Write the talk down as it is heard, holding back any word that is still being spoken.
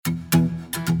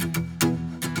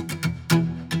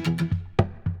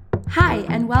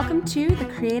and welcome to the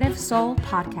Creative Soul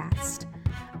Podcast.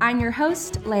 I'm your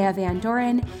host, Leah Van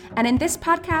Doren, and in this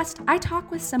podcast, I talk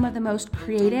with some of the most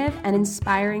creative and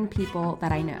inspiring people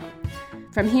that I know.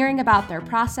 From hearing about their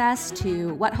process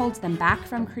to what holds them back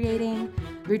from creating,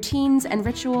 routines and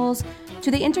rituals, to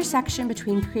the intersection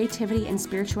between creativity and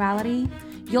spirituality,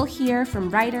 you'll hear from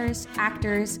writers,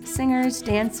 actors, singers,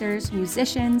 dancers,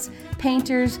 musicians,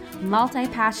 painters,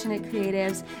 multi-passionate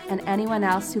creatives, and anyone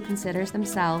else who considers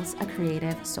themselves a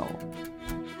creative soul.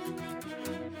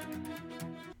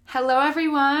 Hello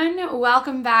everyone,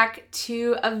 welcome back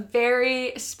to a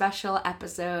very special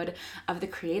episode of the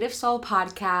Creative Soul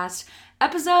Podcast,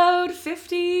 episode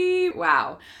 50.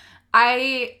 Wow,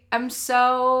 I am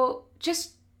so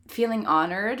just feeling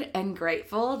honored and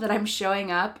grateful that I'm showing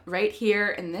up right here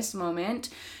in this moment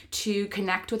to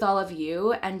connect with all of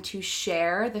you and to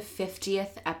share the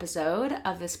 50th episode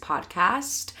of this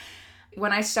podcast.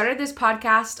 When I started this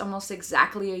podcast almost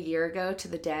exactly a year ago to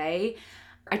the day,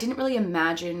 I didn't really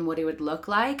imagine what it would look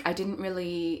like. I didn't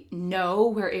really know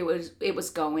where it was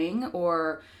going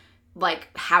or like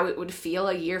how it would feel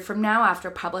a year from now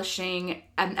after publishing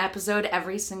an episode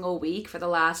every single week for the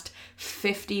last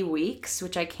 50 weeks,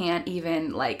 which I can't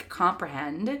even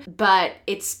comprehend. But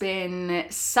it's been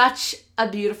such a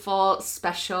beautiful,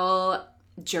 special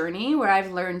journey where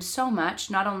I've learned so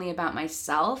much, not only about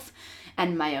myself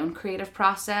and my own creative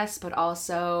process, but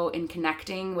also in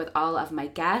connecting with all of my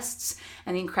guests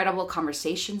and the incredible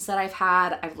conversations that I've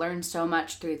had. I've learned so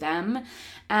much through them.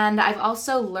 And I've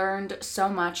also learned so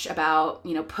much about,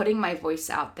 putting my voice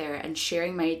out there and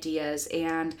sharing my ideas,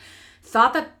 and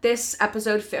thought that this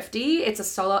episode 50, it's a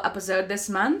solo episode this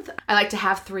month. I like to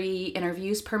have 3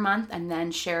 interviews per month and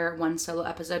then share 1 solo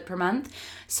episode per month.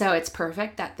 So it's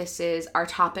perfect that this is our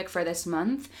topic for this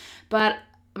month. But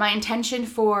my intention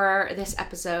for this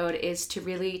episode is to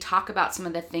really talk about some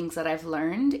of the things that I've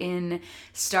learned in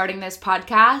starting this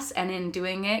podcast and in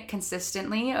doing it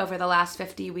consistently over the last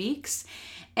 50 weeks.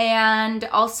 And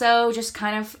also just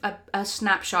kind of a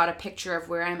snapshot, a picture of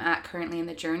where I'm at currently in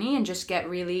the journey, and just get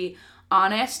really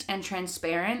honest and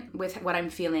transparent with what I'm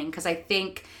feeling, because I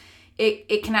think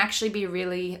it can actually be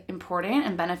really important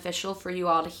and beneficial for you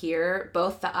all to hear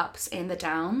both the ups and the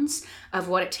downs of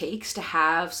what it takes to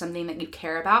have something that you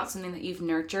care about, something that you've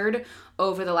nurtured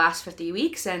over the last 50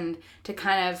 weeks, and to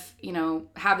kind of,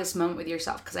 have this moment with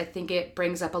yourself, because I think it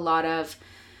brings up a lot of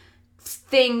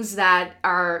things that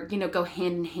are, go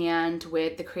hand in hand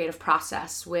with the creative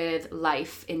process, with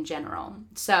life in general.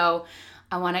 So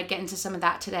I want to get into some of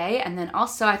that today. And then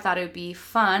also I thought it would be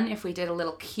fun if we did a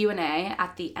little Q&A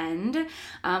at the end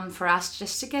for us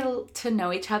just to get to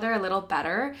know each other a little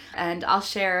better. And I'll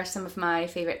share some of my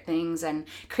favorite things and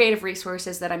creative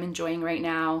resources that I'm enjoying right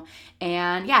now.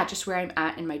 And yeah, just where I'm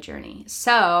at in my journey.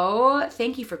 So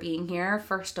thank you for being here,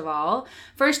 first of all.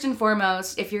 First and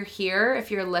foremost, if you're here,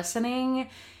 if you're listening,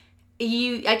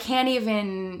 I can't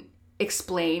even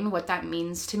explain what that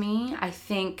means to me. I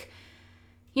think,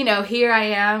 here I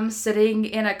am sitting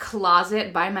in a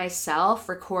closet by myself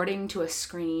recording to a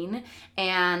screen,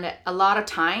 and a lot of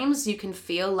times you can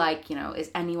feel like,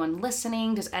 is anyone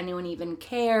listening? Does anyone even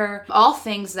care? All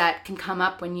things that can come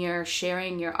up when you're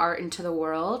sharing your art into the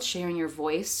world, sharing your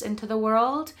voice into the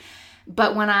world.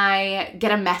 But when I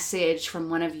get a message from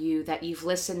one of you that you've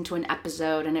listened to an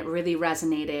episode and it really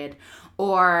resonated,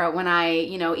 or when I,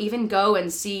 even go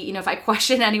and see, if I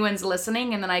question anyone's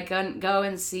listening and then I go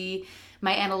and see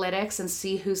my analytics and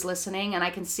see who's listening, and I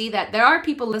can see that there are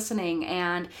people listening.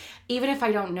 And even if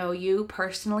I don't know you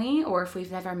personally, or if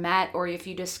we've never met, or if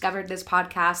you discovered this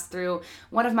podcast through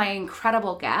one of my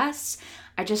incredible guests,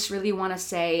 I just really want to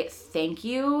say thank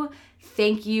you.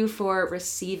 Thank you for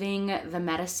receiving the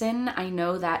medicine. I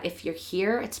know that if you're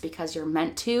here, it's because you're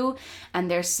meant to,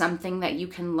 and there's something that you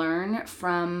can learn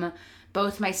from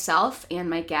both myself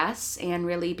and my guests and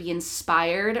really be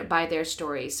inspired by their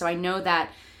stories. So I know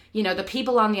that the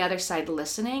people on the other side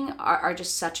listening are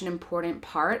just such an important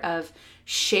part of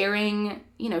sharing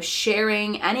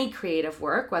any creative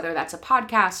work, whether that's a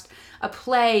podcast, a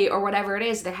play, or whatever it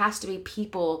is. There has to be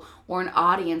people or an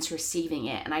audience receiving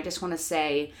it. And I just want to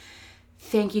say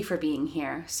thank you for being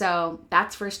here. So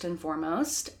that's first and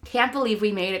foremost. Can't believe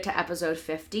we made it to episode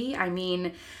 50. I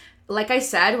mean, like I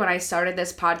said, when I started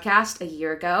this podcast a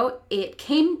year ago,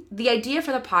 the idea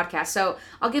for the podcast. So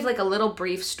I'll give a little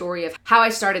brief story of how I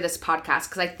started this podcast,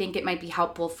 because I think it might be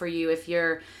helpful for you if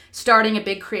you're starting a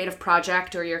big creative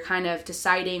project or you're kind of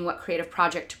deciding what creative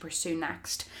project to pursue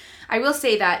next. I will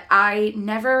say that I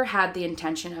never had the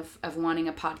intention of wanting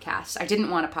a podcast. I didn't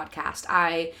want a podcast.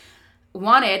 I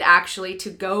wanted actually to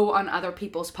go on other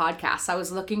people's podcasts. I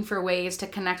was looking for ways to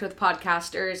connect with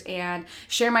podcasters and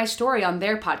share my story on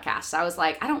their podcasts. I was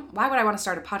like, why would I want to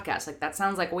start a podcast? Like, that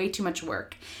sounds like way too much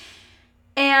work.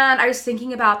 And I was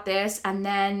thinking about this, and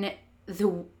then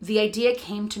the idea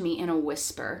came to me in a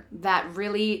whisper that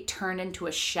really turned into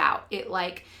a shout.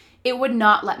 It would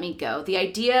not let me go. The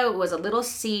idea was a little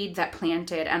seed that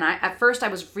planted, and at first I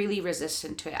was really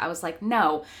resistant to it. I was like,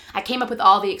 no. I came up with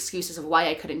all the excuses of why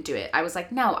I couldn't do it. I was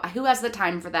like, no, who has the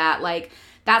time for that? Like,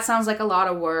 that sounds like a lot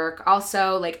of work.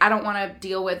 Also, like, I don't want to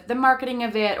deal with the marketing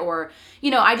of it, or,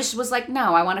 I just was like,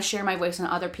 no, I want to share my voice on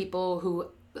other people who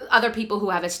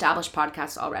have established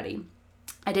podcasts already.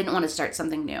 I didn't want to start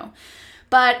something new.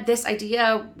 But this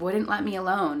idea wouldn't let me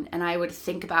alone, and I would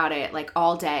think about it like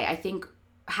all day. I think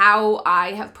how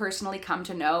I have personally come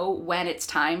to know when it's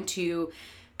time to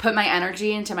put my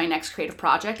energy into my next creative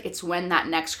project, it's when that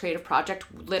next creative project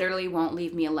literally won't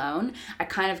leave me alone. I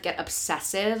kind of get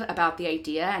obsessive about the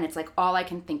idea, and it's like all I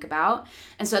can think about.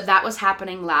 And so that was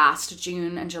happening last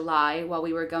June and July while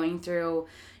we were going through,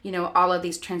 all of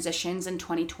these transitions in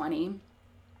 2020.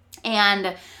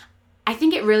 And I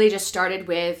think it really just started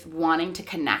with wanting to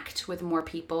connect with more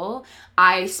people.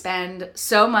 I spend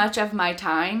so much of my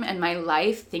time and my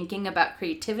life thinking about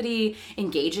creativity,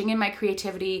 engaging in my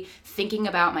creativity, thinking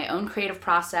about my own creative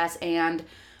process, and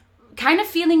kind of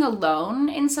feeling alone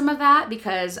in some of that,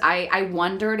 because I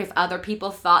wondered if other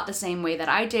people thought the same way that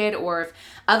I did, or if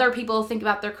other people think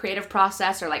about their creative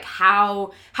process, or like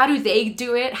how do they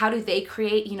do it? How do they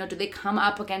create? Do they come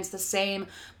up against the same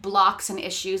blocks and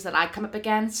issues that I come up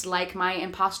against, like my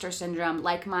imposter syndrome,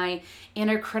 like my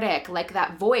inner critic, like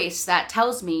that voice that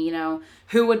tells me,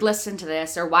 who would listen to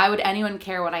this, or why would anyone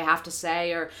care what I have to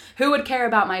say, or who would care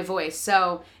about my voice?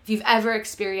 So if you've ever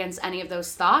experienced any of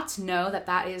those thoughts, know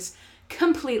that is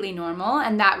completely normal.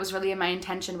 And that was really my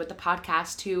intention with the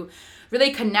podcast, to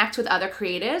really connect with other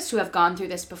creatives who have gone through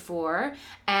this before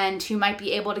and who might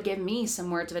be able to give me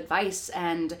some words of advice,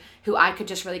 and who I could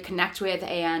just really connect with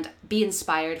and be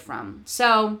inspired from.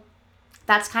 So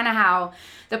that's kind of how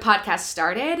the podcast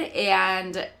started.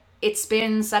 And it's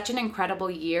been such an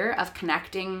incredible year of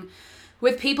connecting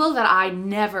with people that I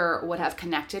never would have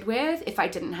connected with if I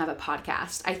didn't have a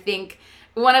podcast. I think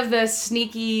one of the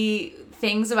sneaky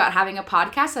things about having a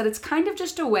podcast, that it's kind of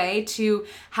just a way to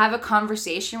have a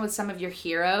conversation with some of your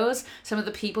heroes, some of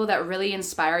the people that really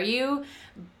inspire you,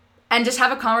 and just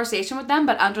have a conversation with them,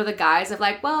 but under the guise of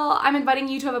like, well, I'm inviting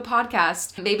you to have a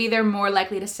podcast. Maybe they're more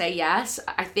likely to say yes.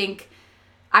 I think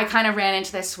I kind of ran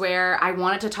into this where I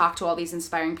wanted to talk to all these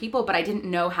inspiring people, but I didn't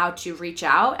know how to reach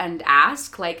out and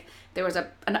ask. Like, there was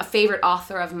a favorite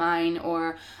author of mine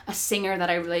or a singer that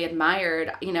I really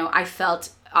admired. I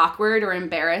felt awkward or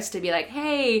embarrassed to be like,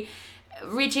 hey,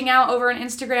 reaching out over an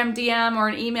Instagram DM or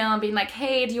an email and being like,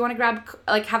 hey, do you want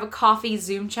to have a coffee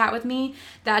Zoom chat with me?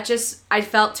 I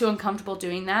felt too uncomfortable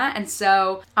doing that. And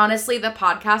so honestly, the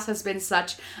podcast has been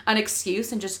such an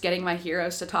excuse and just getting my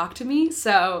heroes to talk to me.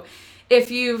 So if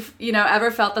you've,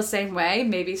 ever felt the same way,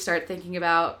 maybe start thinking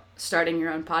about starting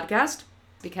your own podcast,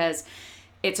 because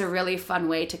it's a really fun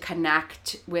way to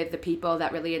connect with the people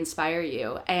that really inspire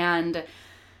you. And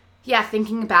yeah,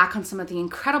 thinking back on some of the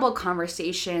incredible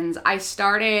conversations I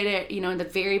started, in the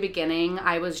very beginning,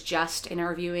 I was just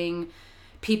interviewing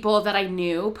people that I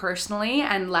knew personally.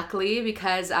 And luckily,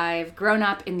 because I've grown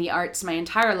up in the arts my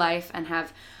entire life and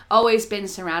have always been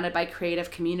surrounded by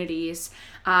creative communities,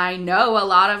 I know a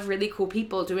lot of really cool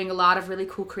people doing a lot of really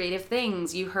cool creative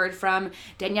things. You heard from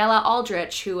Daniela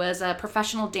Aldrich, who was a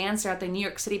professional dancer at the New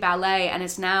York City Ballet and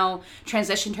has now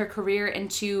transitioned her career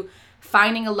into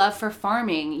finding a love for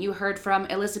farming. You heard from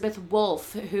Elizabeth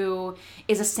Wolf, who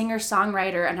is a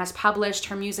singer-songwriter and has published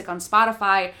her music on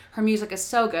Spotify. Her music is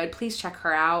so good. Please check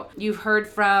her out. You've heard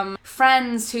from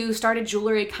friends who started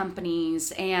jewelry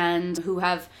companies and who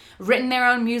have written their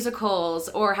own musicals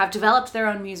or have developed their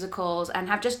own musicals and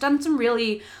have just done some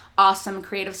really awesome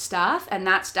creative stuff. And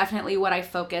that's definitely what I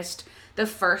focused the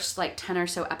first 10 or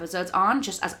so episodes on,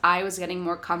 just as I was getting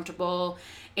more comfortable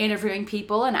interviewing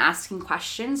people and asking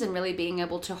questions and really being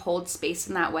able to hold space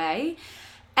in that way.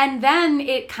 And then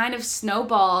it kind of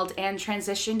snowballed and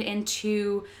transitioned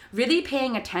into really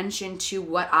paying attention to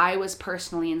what I was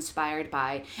personally inspired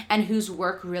by and whose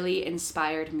work really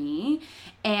inspired me,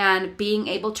 and being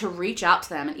able to reach out to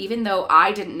them. And even though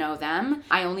I didn't know them,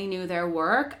 I only knew their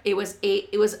work. It was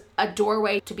a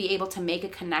doorway to be able to make a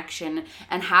connection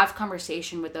and have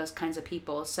conversation with those kinds of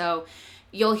people. So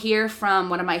you'll hear from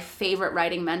one of my favorite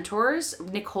writing mentors,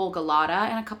 Nicole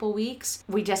Galata, in a couple weeks.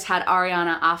 We just had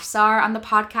Ariana Afsar on the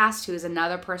podcast, who is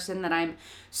another person that I'm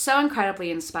so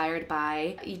incredibly inspired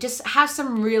by. You just have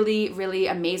some really, really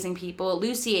amazing people.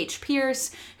 Lucy H.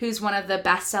 Pierce, who's one of the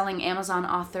best-selling Amazon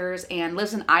authors and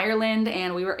lives in Ireland,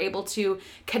 and we were able to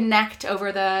connect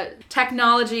over the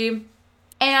technology.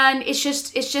 And it's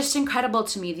just incredible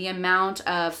to me, the amount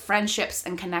of friendships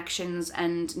and connections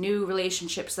and new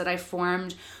relationships that I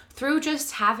formed through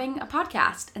just having a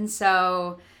podcast. And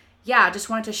so, yeah, I just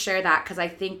wanted to share that because I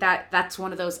think that that's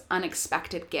one of those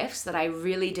unexpected gifts that I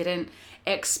really didn't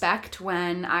expect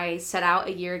when I set out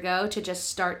a year ago to just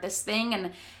start this thing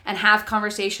and have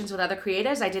conversations with other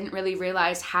creatives. I didn't really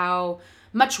realize how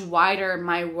much wider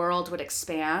my world would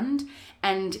expand,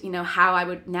 and how I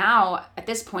would now at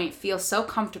this point feel so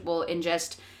comfortable in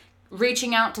just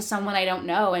reaching out to someone I don't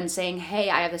know and saying, hey,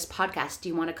 I have this podcast, do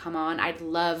you want to come on? I'd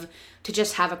love to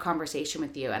just have a conversation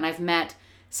with you. And I've met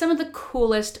some of the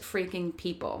coolest freaking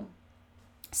people.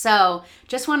 So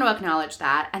just want to acknowledge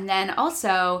that. And then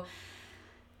also,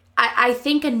 I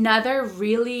think another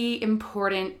really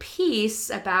important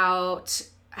piece about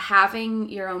having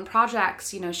your own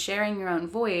projects, sharing your own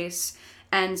voice,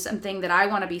 and something that I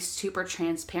want to be super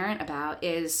transparent about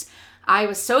is I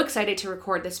was so excited to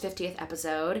record this 50th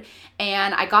episode,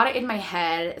 and I got it in my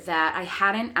head that I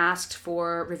hadn't asked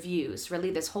for reviews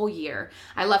really this whole year.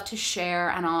 I love to share,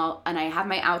 and I have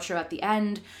my outro at the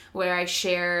end where I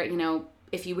share,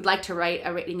 if you would like to write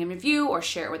a rating and review or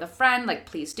share it with a friend,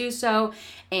 please do so.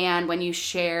 And when you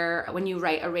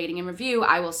write a rating and review,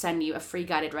 I will send you a free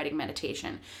guided writing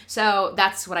meditation. So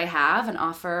that's what I have, an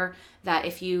offer that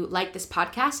if you like this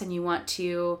podcast and you want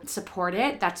to support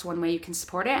it, that's one way you can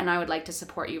support it. And I would like to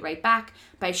support you right back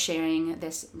by sharing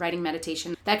this writing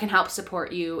meditation that can help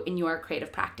support you in your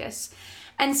creative practice.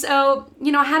 And so,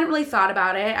 I hadn't really thought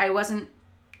about it. I wasn't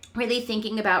really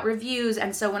thinking about reviews.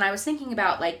 And so when I was thinking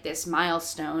about this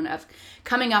milestone of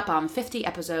coming up on 50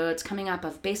 episodes, coming up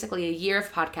of basically a year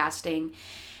of podcasting,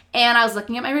 and I was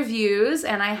looking at my reviews,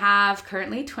 and I have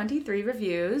currently 23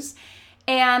 reviews,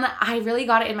 and I really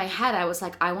got it in my head. I was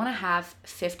like, I want to have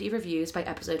 50 reviews by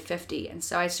episode 50. And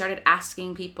so I started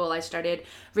asking people, I started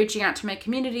reaching out to my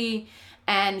community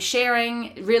and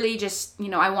sharing, really just,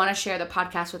 I want to share the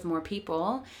podcast with more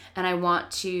people, and I want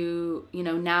to,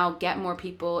 now get more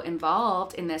people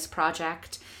involved in this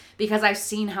project because I've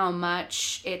seen how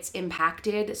much it's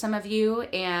impacted some of you.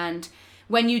 And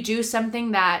when you do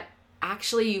something that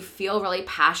actually you feel really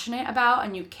passionate about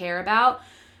and you care about,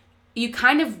 you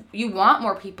want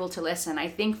more people to listen. I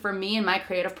think for me in my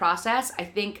creative process, I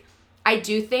think I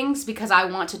do things because I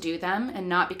want to do them and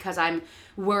not because I'm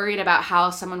worried about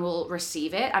how someone will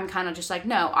receive it. I'm kind of just like,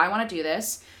 no, I want to do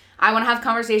this. I want to have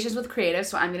conversations with creatives,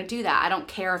 so I'm going to do that. I don't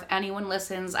care if anyone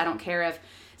listens. I don't care if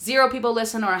 0 people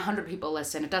listen or 100 people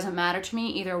listen. It doesn't matter to me.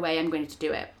 Either way, I'm going to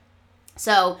do it.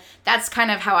 So that's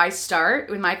kind of how I start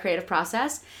with my creative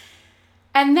process.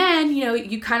 And then,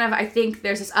 I think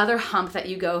there's this other hump that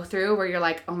you go through where you're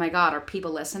like, oh my God, are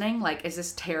people listening? Is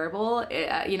this terrible?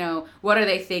 What are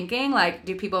they thinking?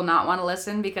 Do people not want to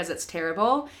listen because it's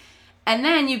terrible? And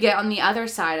then you get on the other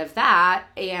side of that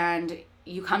and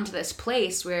you come to this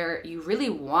place where you really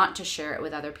want to share it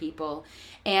with other people.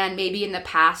 And maybe in the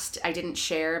past I didn't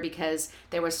share because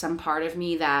there was some part of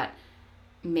me that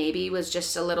maybe was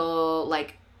just a little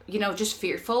just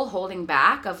fearful, holding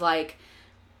back of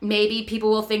maybe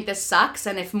people will think this sucks,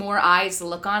 and if more eyes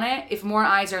look on it, if more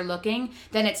eyes are looking,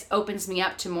 then it opens me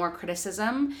up to more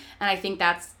criticism. And I think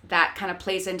that kind of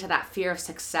plays into that fear of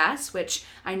success, which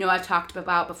I know I've talked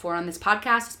about before on this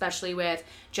podcast, especially with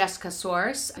Jessica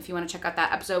Source. If you want to check out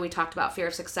that episode, we talked about fear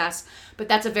of success, but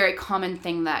that's a very common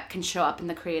thing that can show up in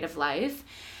the creative life.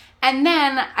 And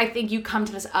then I think you come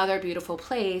to this other beautiful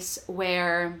place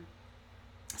where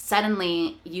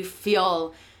suddenly you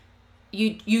feel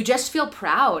you just feel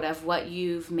proud of what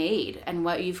you've made and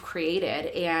what you've created,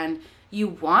 and you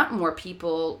want more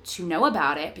people to know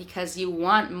about it because you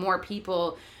want more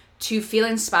people to feel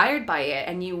inspired by it,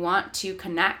 and you want to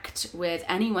connect with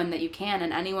anyone that you can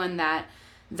and anyone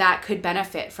that could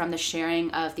benefit from the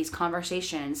sharing of these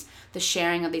conversations, the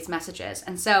sharing of these messages.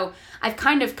 And so I've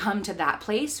kind of come to that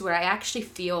place where I actually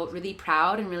feel really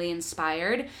proud and really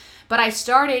inspired. But I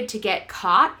started to get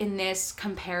caught in this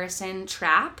comparison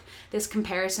trap, this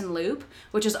comparison loop,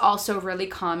 which is also really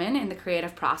common in the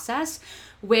creative process,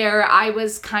 where I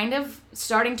was kind of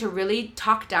starting to really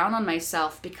talk down on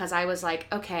myself because I was like,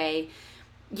 okay,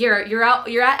 you're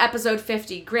at episode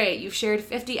 50. Great. You've shared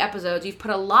 50 episodes. You've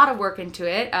put a lot of work into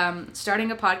it.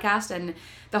 Starting a podcast and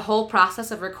the whole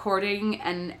process of recording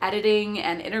and editing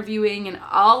and interviewing and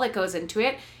all that goes into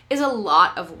it is a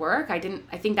lot of work. I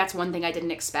think that's one thing I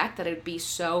didn't expect, that it would be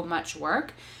so much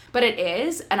work, but it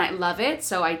is, and I love it.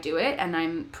 So I do it and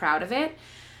I'm proud of it.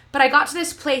 But I got to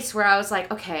this place where I was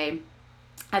like, okay,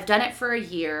 I've done it for a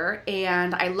year,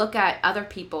 and I look at other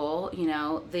people,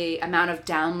 the amount of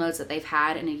downloads that they've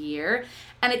had in a year,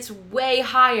 and it's way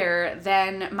higher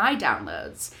than my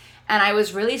downloads. And I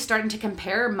was really starting to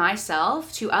compare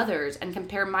myself to others and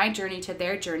compare my journey to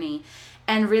their journey,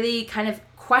 and really kind of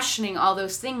questioning all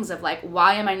those things of like,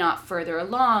 why am I not further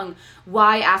along?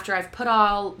 Why, after I've put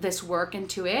all this work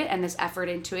into it and this effort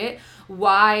into it,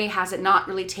 why has it not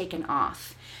really taken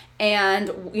off? And,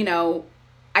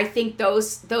 I think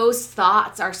those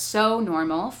thoughts are so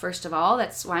normal, first of all.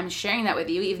 That's why I'm sharing that with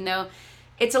you, even though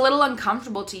it's a little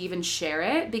uncomfortable to even share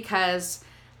it, because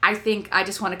I think I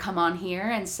just want to come on here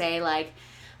and say, like,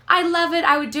 I love it,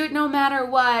 I would do it no matter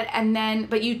what,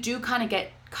 but you do kind of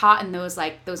get caught in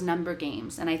those number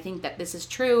games. And I think that this is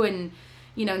true, and,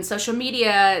 in social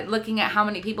media, looking at how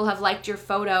many people have liked your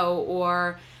photo,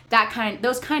 or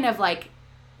those kind of like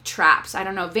traps, I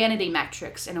don't know, vanity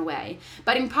metrics in a way.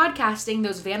 But in podcasting,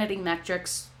 those vanity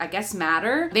metrics, I guess,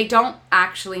 matter. They don't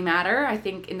actually matter. I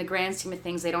think in the grand scheme of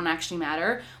things, they don't actually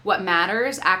matter. What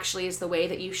matters actually is the way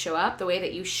that you show up, the way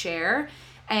that you share,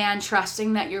 and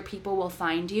trusting that your people will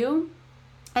find you.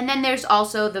 And then there's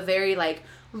also the very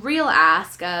real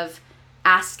ask of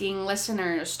asking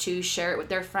listeners to share it with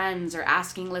their friends, or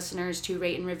asking listeners to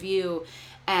rate and review.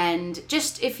 And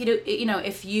just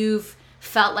if you've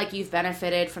felt like you've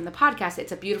benefited from the podcast,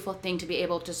 it's a beautiful thing to be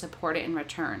able to support it in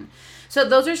return. So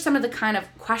those are some of the kind of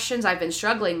questions I've been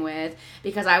struggling with,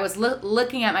 because I was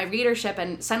looking at my readership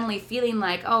and suddenly feeling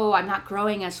like, oh, I'm not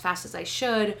growing as fast as I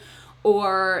should,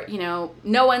 or,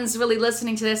 no one's really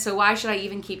listening to this, so why should I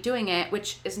even keep doing it?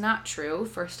 Which is not true.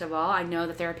 First of all, I know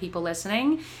that there are people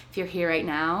listening. If you're here right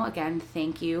now, again,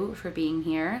 thank you for being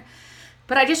here.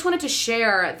 But I just wanted to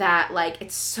share that,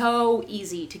 it's so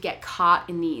easy to get caught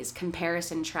in these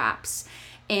comparison traps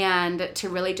and to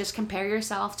really just compare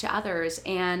yourself to others.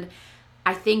 And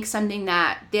I think something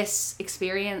that this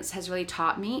experience has really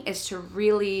taught me is to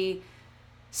really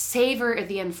savor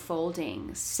the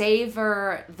unfolding,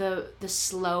 savor the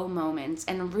slow moments,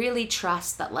 and really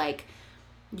trust that,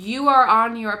 you are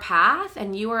on your path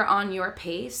and you are on your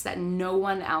pace that no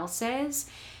one else is.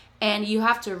 And you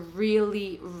have to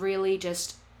really, really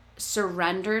just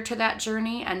surrender to that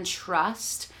journey and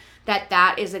trust that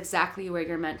that is exactly where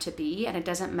you're meant to be. And it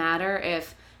doesn't matter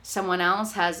if someone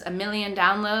else has 1 million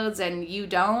downloads and you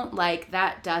don't,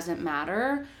 that doesn't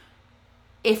matter.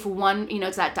 If one,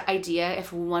 it's that idea,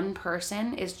 if one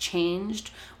person is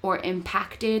changed or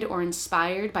impacted or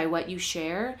inspired by what you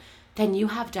share, then you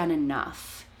have done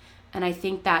enough. And I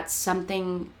think that's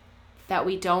something that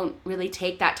we don't really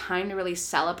take that time to really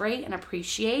celebrate and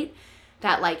appreciate,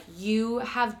 that you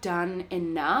have done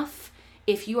enough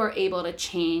if you are able to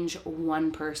change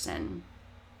one person.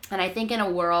 And I think in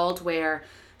a world where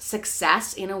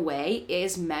success in a way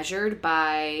is measured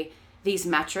by these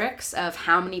metrics of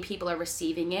how many people are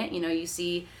receiving it, you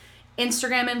see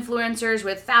Instagram influencers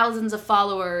with thousands of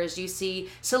followers, you see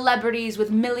celebrities with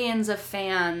millions of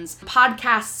fans,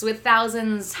 podcasts with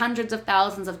thousands, hundreds of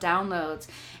thousands of downloads.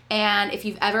 And if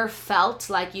you've ever felt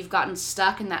like you've gotten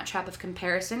stuck in that trap of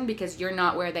comparison because you're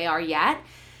not where they are yet,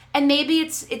 and maybe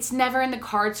it's never in the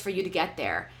cards for you to get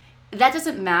there, that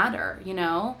doesn't matter,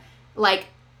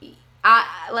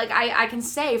 I can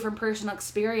say from personal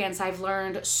experience, I've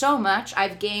learned so much,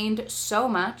 I've gained so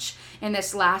much in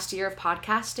this last year of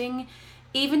podcasting,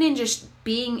 even in just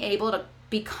being able to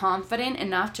be confident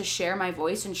enough to share my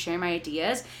voice and share my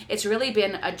ideas. It's really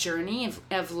been a journey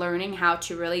of learning how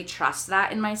to really trust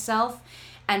that in myself,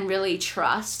 and really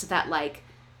trust that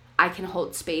I can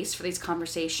hold space for these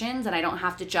conversations, and I don't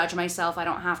have to judge myself. I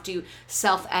don't have to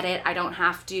self-edit. I don't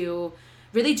have to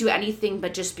really do anything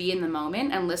but just be in the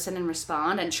moment and listen and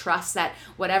respond and trust that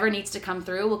whatever needs to come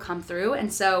through will come through.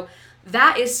 And so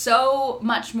that is so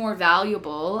much more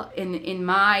valuable in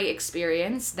my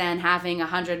experience than having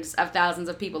hundreds of thousands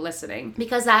of people listening,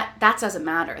 because that doesn't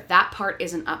matter. That part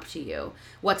isn't up to you.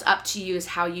 What's up to you is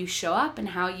how you show up and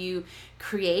how you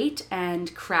create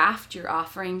and craft your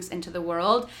offerings into the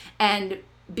world, and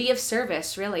be of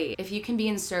service, really. If you can be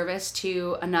in service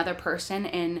to another person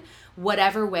in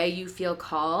whatever way you feel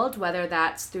called, whether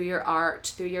that's through your art,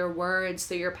 through your words,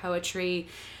 through your poetry,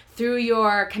 through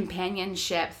your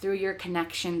companionship, through your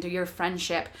connection, through your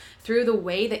friendship, through the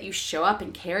way that you show up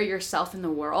and carry yourself in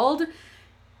the world,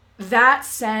 that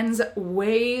sends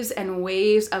waves and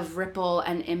waves of ripple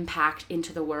and impact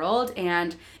into the world.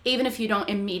 And even if you don't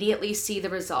immediately see the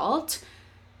result,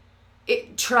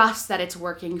 trust that it's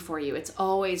working for you. It's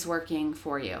always working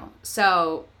for you.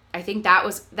 So I think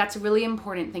that's a really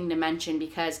important thing to mention,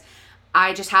 because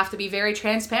I just have to be very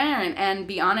transparent and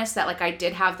be honest that like I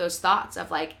did have those thoughts of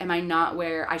like, am I not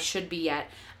where I should be yet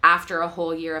after a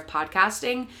whole year of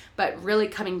podcasting? But really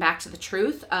coming back to the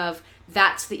truth of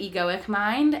that's the egoic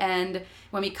mind. And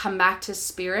when we come back to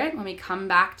spirit, when we come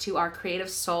back to our creative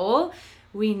soul,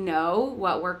 we know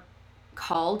what we're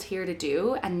called here to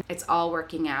do, and it's all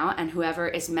working out, and whoever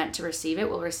is meant to receive it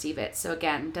will receive it. So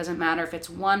again, doesn't matter if it's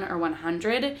 1 or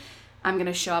 100, I'm going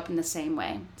to show up in the same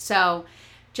way. So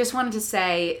just wanted to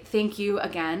say thank you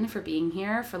again for being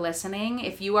here, for listening.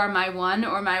 If you are my 1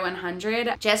 or my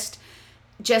 100, just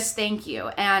thank you.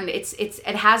 And it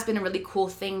has been a really cool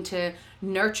thing to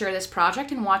nurture this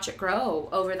project and watch it grow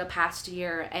over the past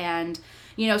year. And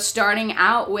starting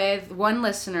out with 1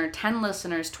 listener, 10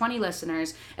 listeners, 20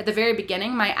 listeners. At the very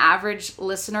beginning, my average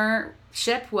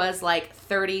listenership was like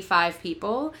 35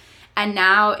 people. And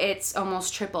now it's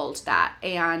almost tripled that.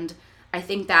 And I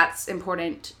think that's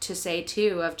important to say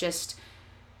too, of just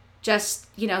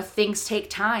things take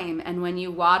time. And when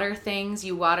you water things,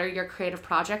 you water your creative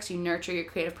projects, you nurture your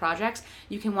creative projects,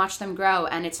 you can watch them grow.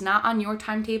 And it's not on your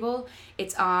timetable.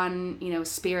 It's on,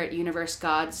 spirit, universe,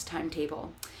 God's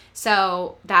timetable.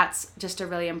 So that's just a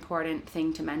really important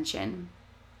thing to mention.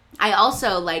 I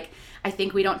also I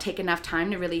think we don't take enough time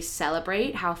to really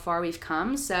celebrate how far we've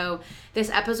come. So this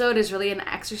episode is really an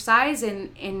exercise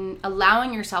in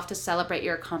allowing yourself to celebrate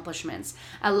your accomplishments,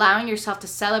 allowing yourself to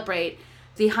celebrate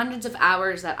the hundreds of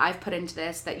hours that I've put into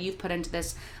this, that you've put into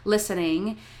this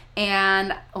listening.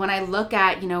 And when I look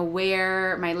at,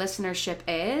 where my listenership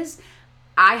is,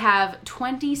 I have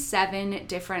 27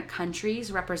 different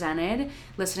countries represented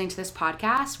listening to this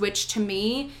podcast, which to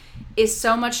me is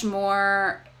so much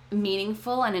more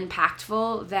meaningful and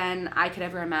impactful than I could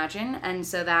ever imagine. And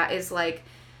so that is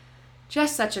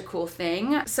just such a cool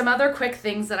thing. Some other quick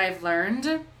things that I've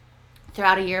learned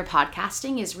throughout a year of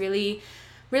podcasting is really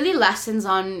lessons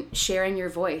on sharing your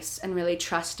voice and really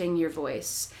trusting your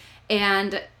voice.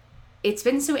 And it's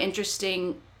been so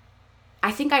interesting.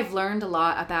 I think I've learned a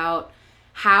lot about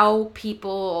how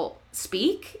people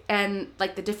speak and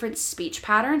the different speech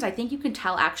patterns. I think you can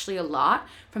tell actually a lot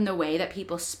from the way that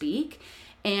people speak.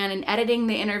 And in editing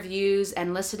the interviews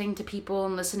and listening to people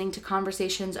and listening to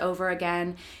conversations over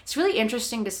again, it's really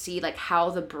interesting to see how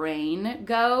the brain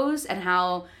goes, and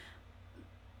how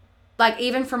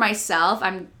even for myself,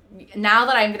 now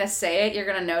that I'm going to say it, you're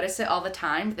going to notice it all the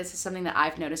time. This is something that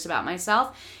I've noticed about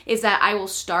myself, is that I will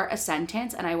start a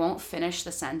sentence and I won't finish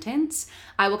the sentence.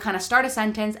 I will kind of start a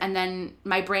sentence and then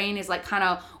my brain is kind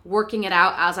of working it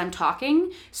out as I'm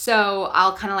talking. So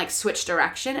I'll kind of switch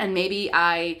direction, and maybe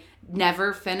I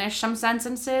never finish some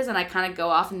sentences and I kind of go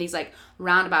off in these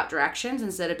roundabout directions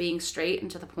instead of being straight and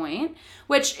to the point,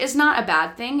 which is not a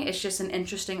bad thing. It's just an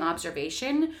interesting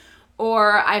observation.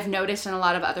 Or I've noticed in a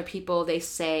lot of other people, they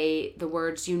say the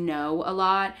words a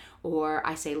lot, or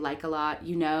I say a lot,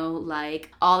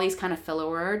 all these kind of filler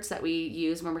words that we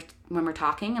use when we're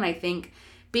talking. And I think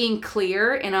being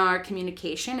clear in our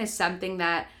communication is something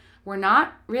that we're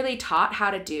not really taught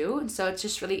how to do. And so it's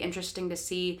just really interesting to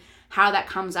see how that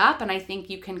comes up. And I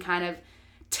think you can kind of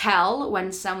tell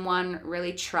when someone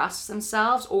really trusts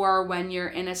themselves, or when you're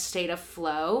in a state of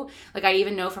flow. I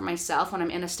even know for myself, when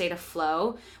I'm in a state of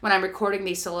flow, when I'm recording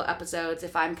these solo episodes,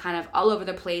 if I'm kind of all over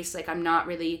the place, I'm not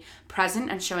really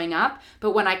present and showing up,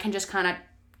 but when I can just kind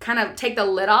of take the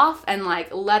lid off and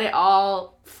let it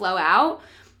all flow out,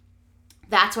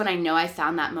 that's when I know I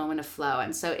found that moment of flow.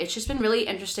 And so it's just been really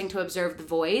interesting to observe the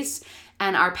voice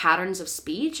and our patterns of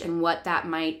speech and what that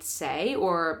might say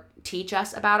or teach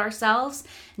us about ourselves,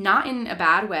 not in a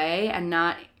bad way and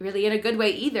not really in a good way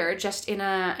either, just in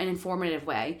an informative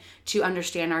way to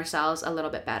understand ourselves a little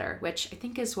bit better, which I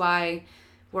think is why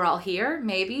we're all here,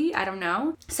 maybe, I don't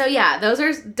know. So yeah, those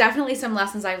are definitely some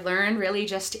lessons I've learned, really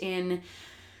just in,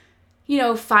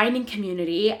 finding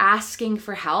community, asking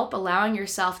for help, allowing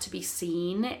yourself to be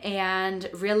seen, and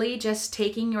really just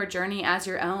taking your journey as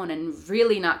your own and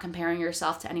really not comparing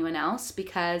yourself to anyone else,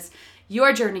 because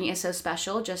your journey is so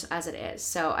special just as it is.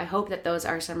 So I hope that those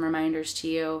are some reminders to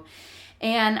you.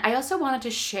 And I also wanted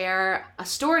to share a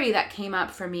story that came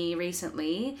up for me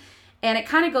recently. And it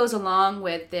kind of goes along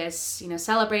with this,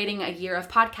 celebrating a year of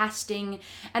podcasting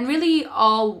and really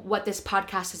all what this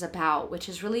podcast is about, which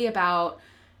is really about,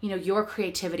 your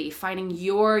creativity, finding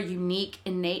your unique,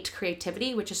 innate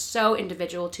creativity, which is so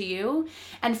individual to you,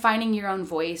 and finding your own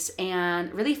voice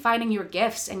and really finding your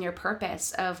gifts and your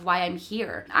purpose of why I'm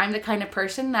here. I'm the kind of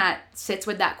person that sits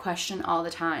with that question all the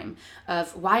time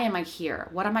of why am I here?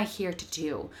 What am I here to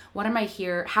do?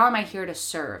 How am I here to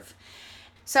serve?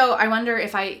 So I wonder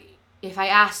if I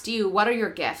asked you, what are your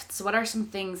gifts? What are some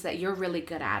things that you're really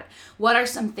good at? What are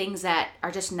some things that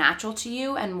are just natural to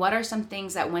you? And what are some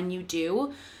things that when you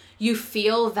do, you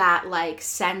feel that like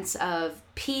sense of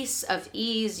peace, of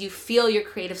ease, you feel your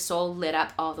creative soul lit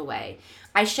up all the way?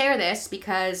 I share this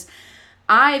because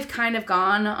I've kind of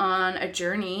gone on a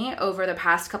journey over the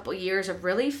past couple years of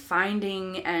really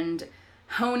finding and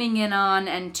honing in on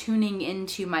and tuning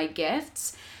into my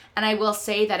gifts. And I will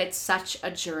say that it's such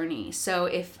a journey. So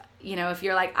if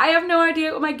you're like, I have no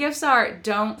idea what my gifts are,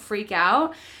 don't freak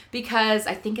out, because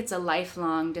I think it's a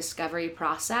lifelong discovery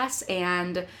process,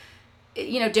 and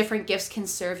different gifts can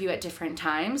serve you at different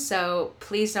times. So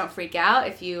please don't freak out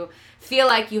if you feel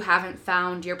like you haven't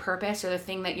found your purpose or the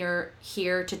thing that you're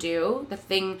here to do, the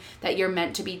thing that you're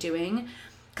meant to be doing.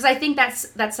 Because I think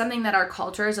that's something that our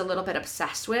culture is a little bit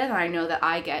obsessed with. And I know that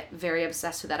I get very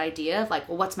obsessed with that idea of like,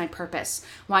 well, what's my purpose?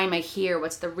 Why am I here?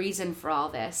 What's the reason for all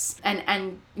this?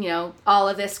 And all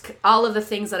of the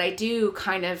things that I do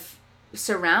kind of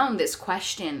surround this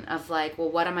question of like, well,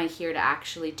 what am I here to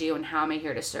actually do and how am I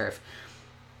here to serve?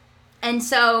 And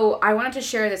so I wanted to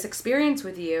share this experience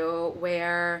with you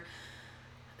where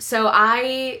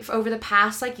over the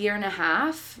past year and a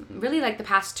half, really the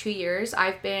past 2 years,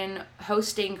 I've been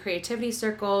hosting creativity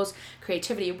circles,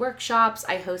 creativity workshops.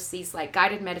 I host these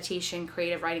guided meditation,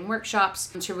 creative writing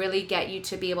workshops to really get you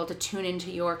to be able to tune into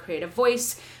your creative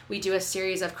voice. We do a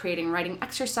series of creating writing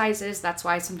exercises. That's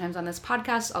why sometimes on this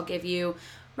podcast, I'll give you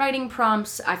writing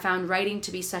prompts. I found writing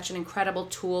to be such an incredible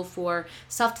tool for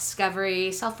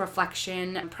self-discovery,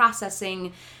 self-reflection, and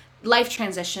processing life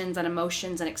transitions and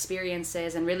emotions and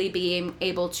experiences, and really being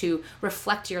able to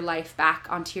reflect your life back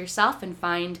onto yourself and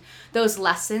find those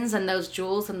lessons and those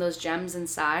jewels and those gems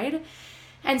inside.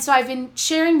 And so I've been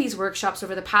sharing these workshops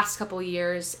over the past couple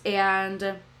years,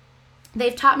 and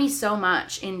they've taught me so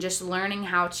much in just learning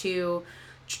how to,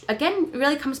 again, it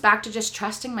really comes back to just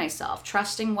trusting myself,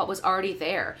 trusting what was already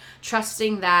there,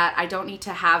 trusting that I don't need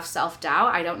to have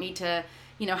self-doubt. I don't need to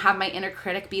have my inner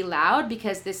critic be loud,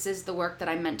 because this is the work that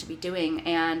I'm meant to be doing.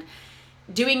 And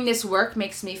doing this work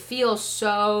makes me feel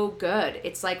so good.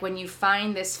 It's like when you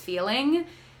find this feeling,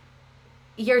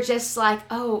 you're just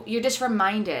you're just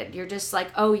reminded. You're just like,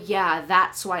 oh yeah,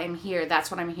 that's why I'm here.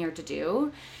 That's what I'm here to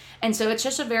do. And so it's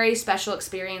just a very special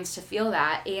experience to feel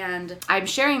that. And I'm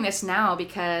sharing this now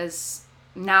because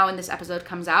now when this episode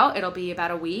comes out, it'll be about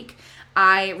a week.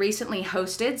 I recently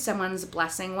hosted someone's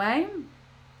blessing way.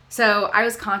 So I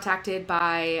was contacted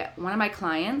by one of my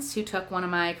clients who took one of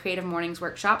my Creative Mornings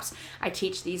workshops. I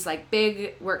teach these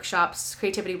big workshops,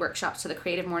 creativity workshops, to the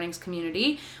Creative Mornings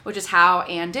community, which is how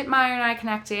Ann Dittmeyer and I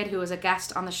connected, who was a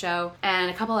guest on the show,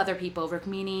 and a couple other people.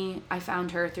 Rukmini, I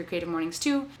found her through Creative Mornings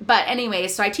too. But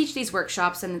anyways, so I teach these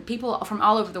workshops and people from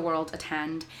all over the world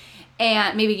attend.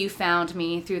 And maybe you found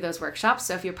me through those workshops.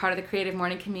 So if you're part of the Creative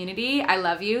Morning community, I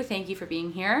love you. Thank you for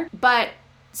being here.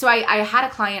 So I had a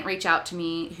client reach out to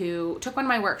me who took one of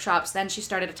my workshops, then she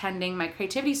started attending my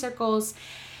creativity circles,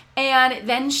 and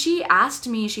then she asked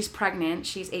me, she's pregnant,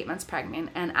 she's 8 months pregnant,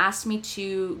 and asked me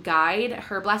to guide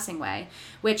her blessing way,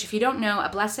 which, if you don't know, a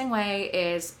blessing way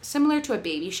is similar to a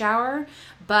baby shower,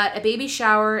 but a baby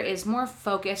shower is more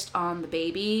focused on the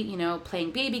baby,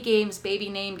 playing baby games, baby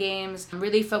name games,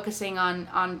 really focusing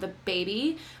on the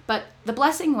baby. But the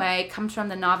blessing way comes from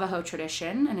the Navajo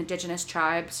tradition, an indigenous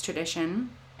tribes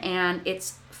tradition, and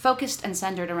it's focused and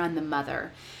centered around the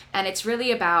mother. And it's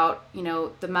really about,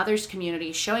 the mother's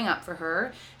community showing up for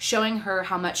her, showing her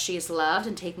how much she is loved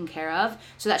and taken care of,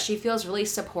 so that she feels really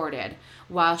supported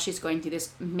while she's going through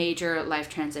this major life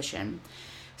transition.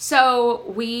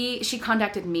 So she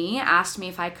contacted me, asked me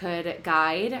if I could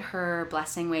guide her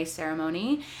blessing way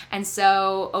ceremony. And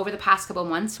so over the past couple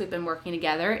months, we've been working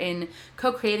together in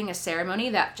co-creating a ceremony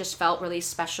that just felt really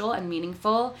special and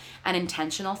meaningful and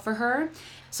intentional for her.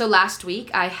 So last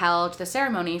week, I held the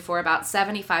ceremony for about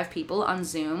 75 people on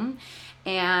Zoom,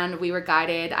 and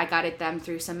I guided them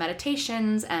through some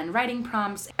meditations and writing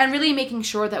prompts, and really making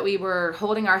sure that we were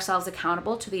holding ourselves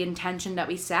accountable to the intention that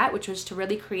we set, which was to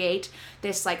really create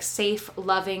this safe,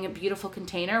 loving, beautiful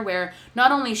container where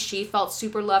not only she felt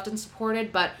super loved and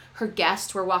supported, but her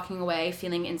guests were walking away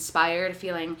feeling inspired,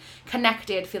 feeling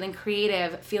connected, feeling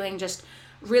creative, feeling just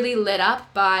really lit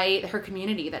up by her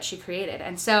community that she created.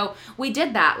 And so we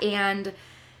did that, and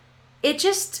it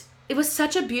it was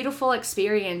such a beautiful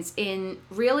experience in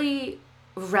really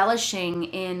relishing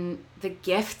in the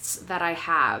gifts that I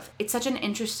have. It's such an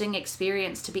interesting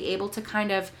experience to be able to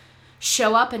kind of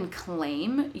show up and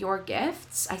claim your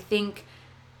gifts. I think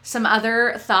some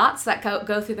other thoughts that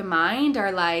go through the mind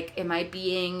are like, am I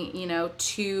being,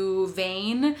 too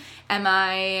vain? Am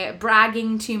I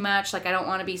bragging too much? Like, I don't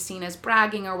want to be seen as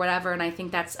bragging or whatever. And I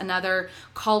think that's another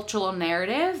cultural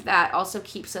narrative that also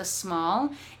keeps us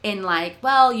small in like,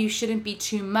 well, you shouldn't be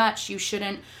too much. You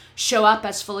shouldn't show up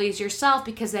as fully as yourself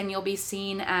because then you'll be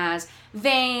seen as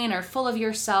vain or full of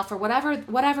yourself or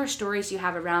whatever stories you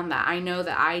have around that. I know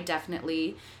that I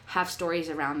definitely have stories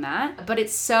around that, but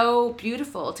it's so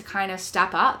beautiful to kind of step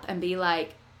up and be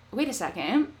like, wait a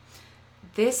second,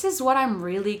 this is what I'm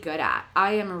really good at.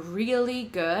 I am really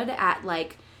good at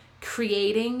like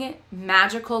creating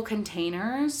magical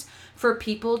containers for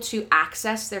people to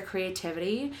access their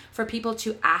creativity, for people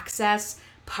to access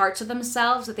parts of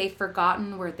themselves that they've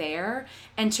forgotten were there,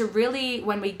 and to really,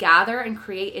 when we gather and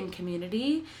create in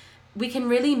community, we can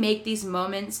really make these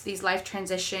moments, these life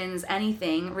transitions,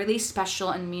 anything really special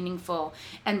and meaningful,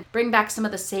 and bring back some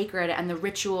of the sacred and the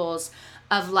rituals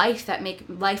of life that make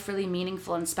life really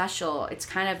meaningful and special. It's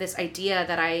kind of this idea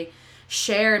that I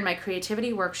share in my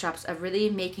creativity workshops of really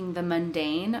making the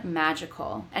mundane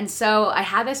magical. And so I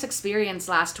had this experience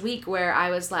last week where I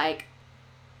was like,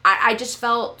 I just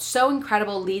felt so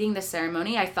incredible leading the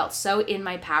ceremony. I felt so in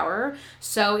my power,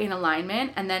 so in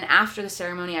alignment. And then after the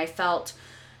ceremony, I felt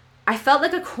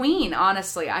like a queen,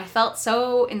 honestly. I felt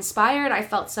so inspired. I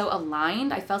felt so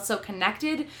aligned. I felt so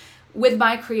connected with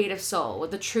my creative soul, with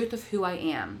the truth of who I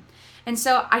am. And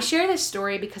so I share this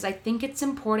story because I think it's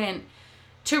important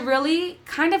to really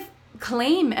kind of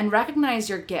claim and recognize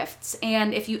your gifts.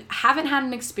 And if you haven't had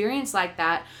an experience like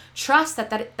that, trust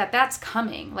that's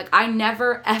coming. Like, I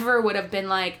never ever would have been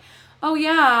like, oh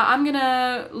yeah, I'm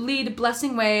gonna lead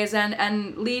blessing ways and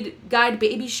guide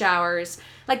baby showers.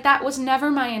 Like, that was never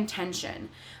my intention.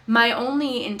 My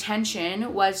only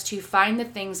intention was to find the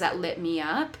things that lit me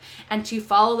up and to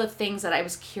follow the things that I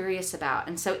was curious about.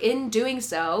 And so in doing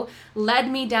so, led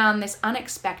me down this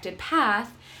unexpected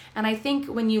path. And I think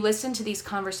when you listen to these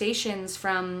conversations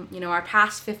from, our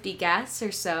past 50 guests or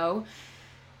so,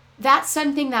 that's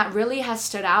something that really has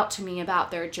stood out to me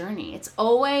about their journey. It's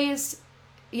always,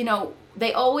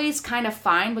 they always kind of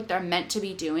find what they're meant to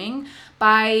be doing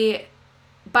by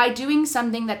doing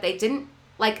something that they didn't,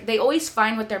 like, they always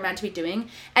find what they're meant to be doing.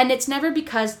 And it's never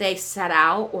because they set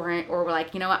out or were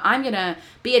like, I'm going to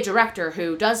be a director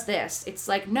who does this. It's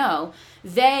like, no,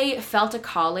 they felt a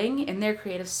calling in their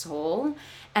creative soul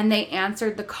and they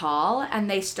answered the call and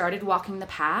they started walking the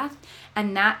path.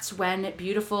 And that's when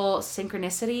beautiful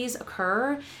synchronicities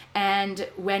occur. And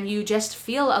when you just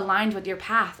feel aligned with your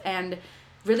path and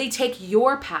really take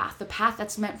your path, the path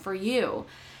that's meant for you.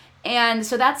 And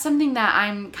so that's something that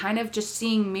I'm kind of just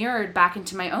seeing mirrored back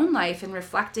into my own life and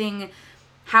reflecting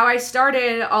how I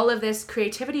started all of this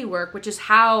creativity work, which is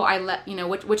how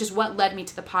which is what led me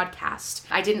to the podcast.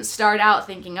 I didn't start out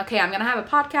thinking, okay, I'm going to have a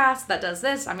podcast that does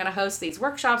this. I'm going to host these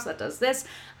workshops that does this.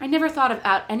 I never thought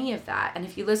about any of that. And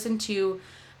if you listen to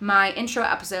my intro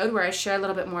episode where I share a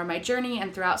little bit more of my journey,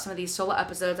 and throughout some of these solo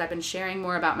episodes, I've been sharing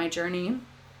more about my journey,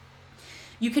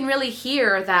 you can really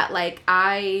hear that like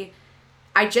I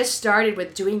just started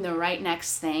with doing the right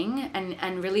next thing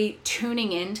and really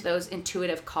tuning into those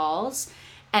intuitive calls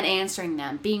and answering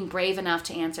them, being brave enough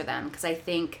to answer them. Because I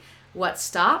think what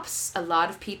stops a lot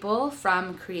of people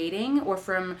from creating or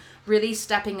from really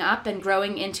stepping up and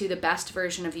growing into the best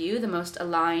version of you, the most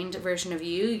aligned version of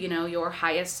you, your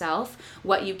highest self,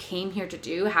 what you came here to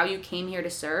do, how you came here to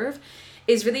serve,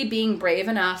 is really being brave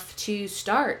enough to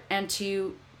start and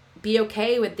to be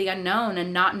okay with the unknown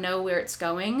and not know where it's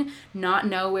going, not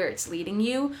know where it's leading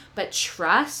you, but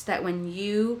trust that when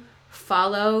you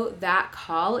follow that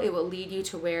call, it will lead you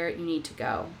to where you need to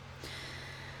go.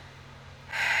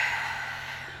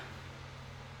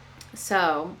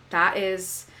 So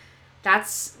that's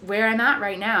where I'm at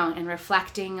right now, and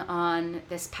reflecting on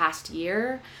this past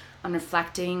year, on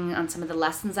reflecting on some of the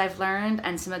lessons I've learned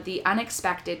and some of the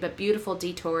unexpected but beautiful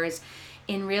detours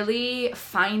in really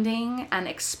finding and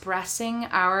expressing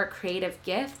our creative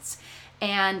gifts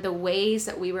and the ways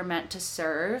that we were meant to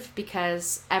serve,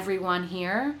 because everyone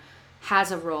here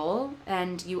has a role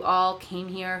and you all came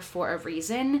here for a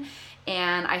reason.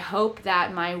 And I hope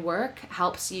that my work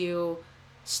helps you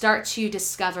start to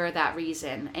discover that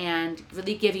reason and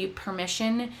really give you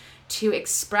permission to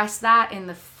express that in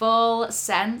the full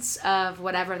sense of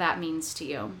whatever that means to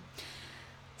you.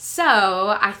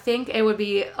 So I think it would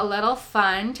be a little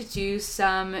fun to do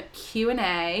some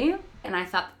Q&A. And I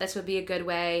thought that this would be a good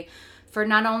way for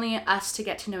not only us to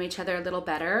get to know each other a little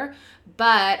better,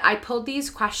 but I pulled these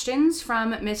questions from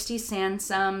Misty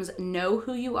Sansom's Know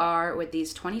Who You Are with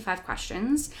these 25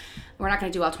 questions. We're not going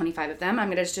to do all 25 of them.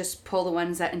 I'm going to just pull the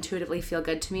ones that intuitively feel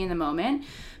good to me in the moment.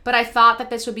 But I thought that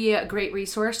this would be a great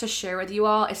resource to share with you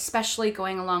all, especially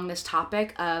going along this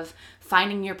topic of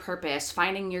finding your purpose,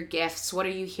 finding your gifts. What are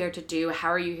you here to do? How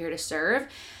are you here to serve?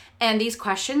 And these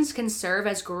questions can serve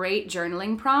as great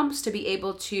journaling prompts to be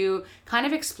able to kind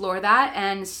of explore that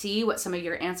and see what some of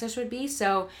your answers would be.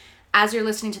 So as you're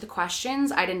listening to the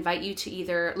questions, I'd invite you to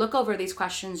either look over these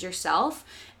questions yourself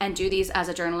and do these as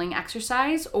a journaling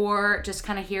exercise, or just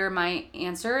kind of hear my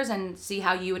answers and see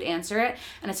how you would answer it.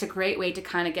 And it's a great way to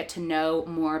kind of get to know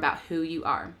more about who you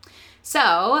are.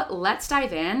 So let's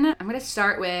dive in. I'm going to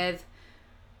start with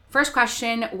first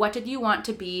question. What did you want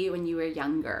to be when you were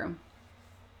younger?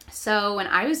 So when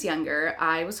I was younger,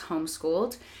 I was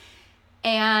homeschooled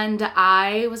and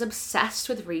I was obsessed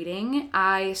with reading.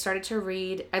 I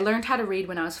learned how to read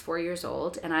when I was 4 years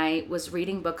old, and I was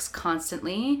reading books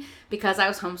constantly because I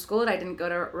was homeschooled. I didn't go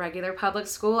to regular public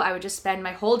school. I would just spend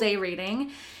my whole day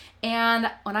reading.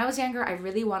 And when I was younger, I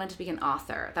really wanted to be an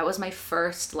author. That was my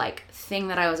first thing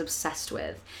that I was obsessed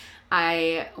with.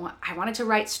 I wanted to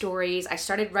write stories. I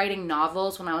started writing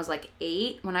novels when I was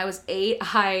 8. When I was 8,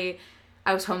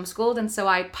 I was homeschooled, and so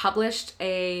I published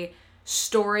a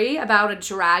story about a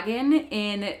dragon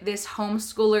in this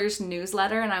homeschooler's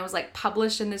newsletter, and I was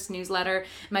published in this newsletter.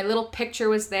 My little picture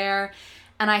was there,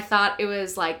 and I thought it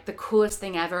was the coolest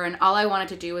thing ever, and all I wanted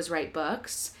to do was write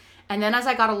books. And then as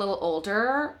I got a little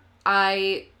older,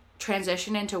 I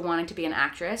transitioned into wanting to be an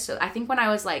actress. So I think when I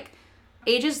was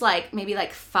ages maybe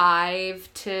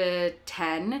 5 to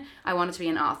 10, I wanted to be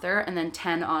an author, and then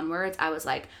 10 onwards, I was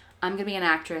I'm going to be an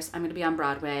actress. I'm going to be on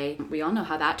Broadway. We all know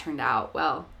how that turned out.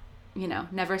 Well,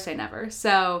 never say never.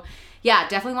 So yeah,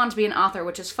 definitely wanted to be an author,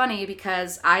 which is funny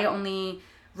because I only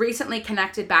recently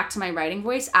connected back to my writing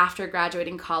voice after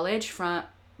graduating college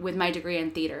with my degree in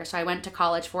theater. So I went to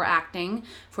college for acting,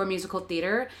 for musical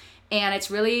theater. And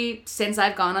it's really since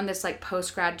I've gone on this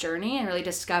post-grad journey and really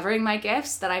discovering my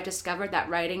gifts that I've discovered that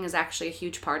writing is actually a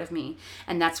huge part of me.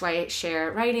 And that's why I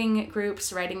share writing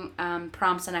groups, writing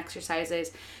prompts and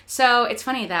exercises. So it's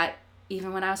funny that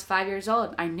even when I was 5 years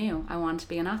old, I knew I wanted to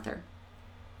be an author.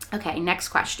 Okay, next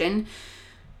question.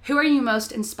 Who are you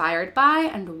most inspired by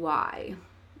and why?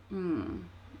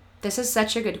 This is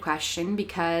such a good question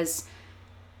because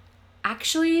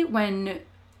actually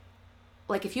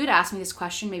if you had asked me this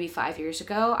question maybe 5 years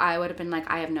ago, I would have been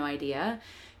I have no idea,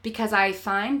 because I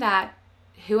find that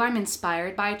who I'm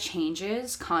inspired by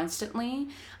changes constantly.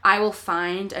 I will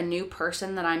find a new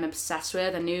person that I'm obsessed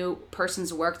with, a new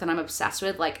person's work that I'm obsessed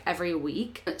with every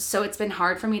week. So it's been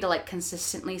hard for me to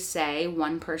consistently say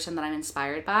one person that I'm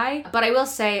inspired by. But I will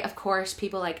say, of course,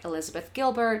 people like Elizabeth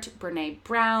Gilbert, Brene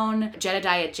Brown,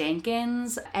 Jedediah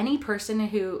Jenkins, any person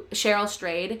Cheryl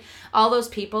Strayed, all those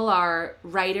people are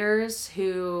writers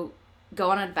who go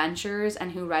on adventures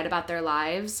and who write about their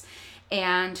lives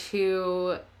and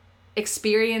who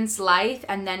experience life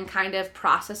and then kind of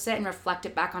process it and reflect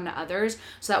it back onto others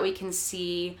so that we can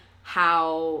see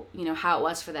how it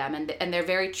was for them, and they're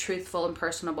very truthful and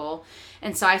personable.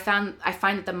 And so I find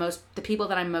that the people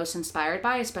that I'm most inspired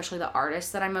by, especially the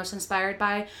artists that I'm most inspired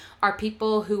by, are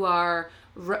people who are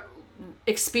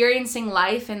experiencing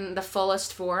life in the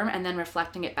fullest form and then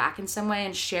reflecting it back in some way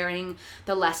and sharing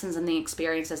the lessons and the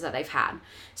experiences that they've had.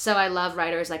 So I love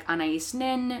writers like Anais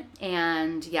Nin,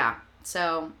 and yeah,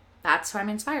 so that's who I'm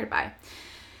inspired by.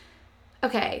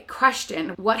 Okay, question.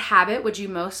 What habit would you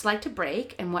most like to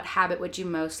break, and what habit would you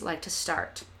most like to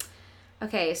start?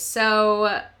 Okay,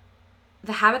 so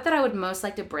the habit that I would most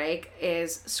like to break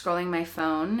is scrolling my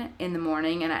phone in the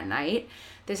morning and at night.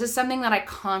 This is something that I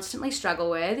constantly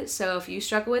struggle with, so if you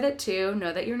struggle with it too,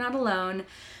 know that you're not alone.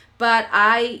 But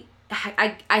I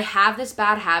have this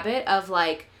bad habit of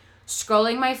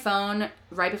scrolling my phone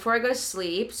right before I go to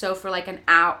sleep. So for an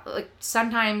hour,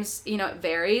 sometimes, it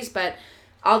varies, but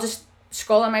I'll just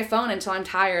scroll on my phone until I'm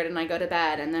tired and I go to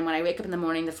bed. And then when I wake up in the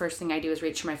morning, the first thing I do is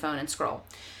reach for my phone and scroll.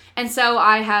 And so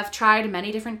I have tried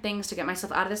many different things to get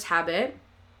myself out of this habit.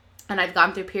 And I've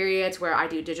gone through periods where I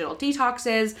do digital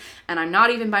detoxes and I'm not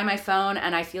even by my phone,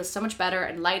 and I feel so much better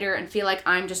and lighter and feel like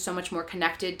I'm just so much more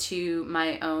connected to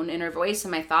my own inner voice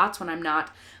and my thoughts when I'm not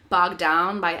bogged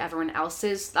down by everyone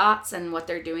else's thoughts and what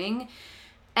they're doing.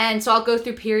 And so I'll go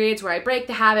through periods where I break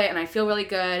the habit and I feel really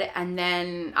good, and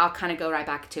then I'll kind of go right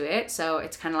back to it. So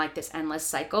it's kind of like this endless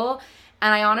cycle.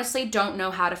 And I honestly don't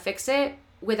know how to fix it.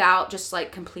 without just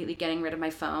like completely getting rid of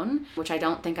my phone, which I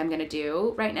don't think I'm going to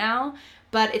do right now.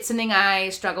 But it's something I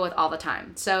struggle with all the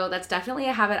time. So that's definitely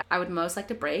a habit I would most like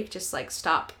to break, just like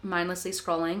stop mindlessly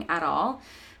scrolling at all.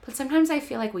 But sometimes I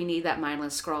feel like we need that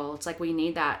mindless scroll. It's like we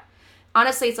need that.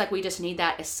 Honestly, it's like we just need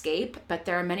that escape, but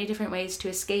there are many different ways to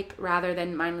escape rather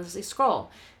than mindlessly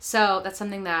scroll. So that's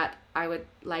something that I would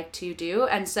like to do.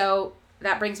 And so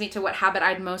that brings me to what habit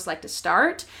I'd most like to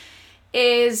start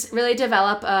is really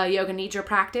develop a yoga nidra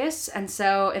practice. And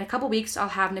so in a couple weeks, I'll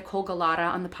have Nicole Galata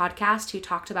on the podcast who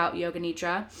talked about yoga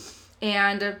nidra.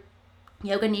 And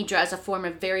yoga nidra is a form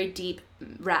of very deep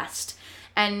rest.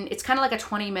 And it's kind of like a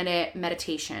 20-minute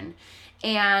meditation.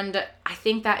 And I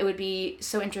think that it would be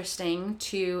so interesting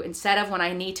to, instead of when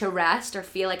I need to rest or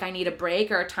feel like I need a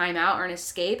break or a timeout or an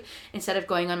escape, instead of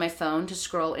going on my phone to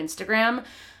scroll Instagram,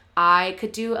 I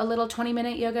could do a little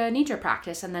 20-minute yoga nidra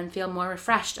practice and then feel more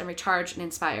refreshed and recharged and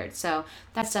inspired. So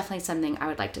that's definitely something I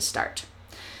would like to start.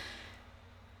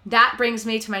 That brings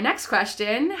me to my next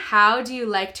question. How do you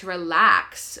like to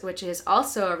relax? Which is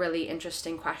also a really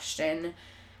interesting question.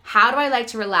 How do I like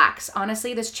to relax?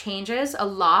 Honestly, this changes a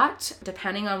lot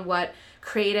depending on what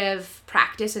creative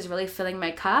practice is really filling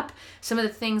my cup. Some of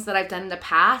the things that I've done in the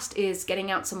past is getting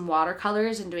out some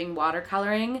watercolors and doing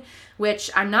watercoloring,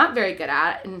 which I'm not very good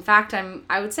at. In fact,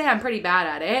 I would say I'm pretty bad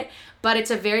at it, but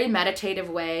it's a very meditative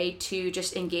way to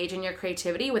just engage in your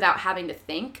creativity without having to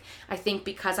think. I think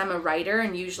because I'm a writer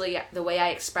and usually the way I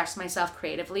express myself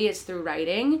creatively is through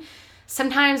writing.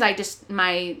 Sometimes I just,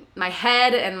 my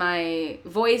head and my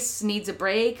voice needs a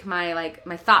break. My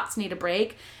thoughts need a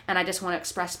break. And I just want to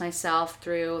express myself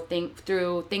through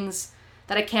things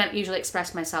that I can't usually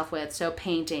express myself with. So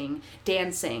painting,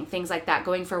 dancing, things like that,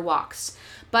 going for walks.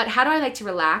 But how do I like to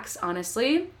relax?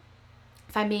 Honestly,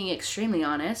 if I'm being extremely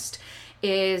honest,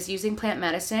 is using plant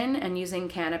medicine and using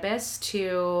cannabis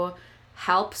to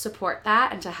help support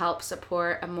that and to help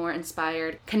support a more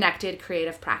inspired, connected,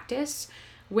 creative practice,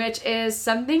 which is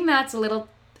something that's a little,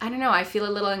 I don't know, I feel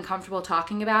a little uncomfortable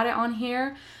talking about it on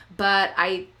here, but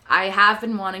I have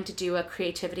been wanting to do a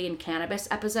creativity and cannabis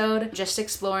episode, just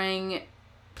exploring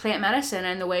plant medicine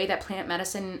and the way that plant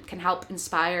medicine can help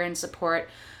inspire and support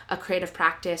a creative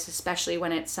practice, especially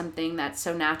when it's something that's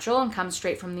so natural and comes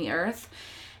straight from the earth.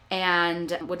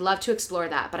 And would love to explore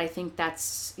that, but I think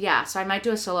that's, so I might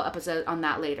do a solo episode on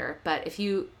that later. But if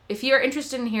you're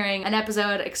interested in hearing an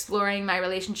episode exploring my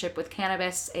relationship with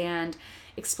cannabis and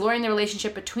exploring the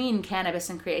relationship between cannabis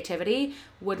and creativity,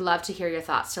 would love to hear your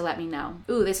thoughts, so let me know.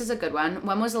 Ooh, this is a good one.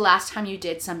 When was the last time you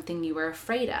did something you were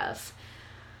afraid of?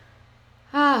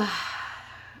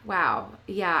 Wow.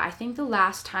 Yeah, I think the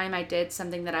last time I did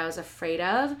something that I was afraid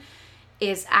of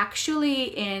is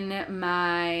actually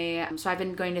so I've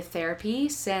been going to therapy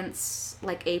since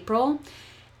like April,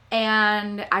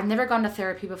 and I've never gone to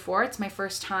therapy before. It's my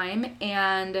first time,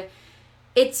 and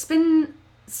it's been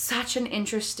such an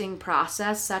interesting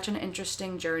process, such an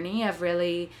interesting journey of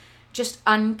really just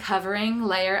uncovering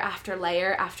layer after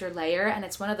layer after layer. And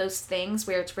it's one of those things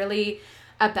where it's really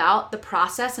about the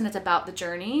process and it's about the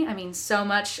journey. I mean, so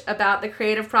much about the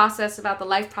creative process, about the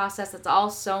life process, it's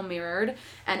all so mirrored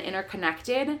and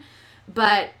interconnected.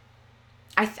 But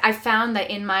I found that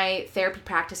in my therapy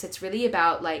practice, it's really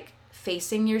about like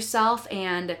facing yourself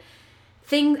and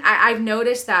I've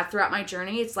noticed that throughout my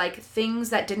journey, it's like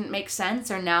things that didn't make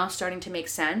sense are now starting to make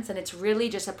sense. And it's really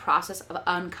just a process of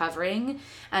uncovering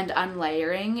and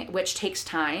unlayering, which takes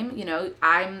time. You know,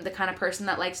 I'm the kind of person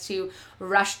that likes to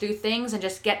rush through things and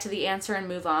just get to the answer and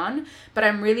move on. But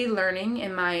I'm really learning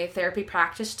in my therapy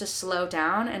practice to slow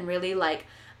down and really like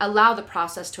allow the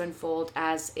process to unfold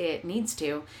as it needs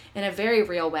to in a very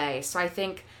real way. So I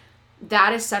think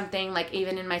that is something, like,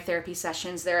 even in my therapy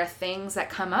sessions, there are things that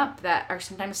come up that are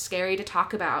sometimes scary to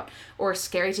talk about or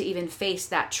scary to even face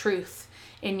that truth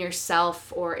in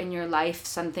yourself or in your life,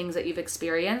 some things that you've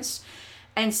experienced.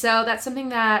 And so that's something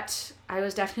that I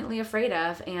was definitely afraid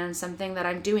of and something that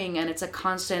I'm doing, and it's a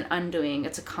constant undoing.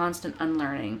 It's a constant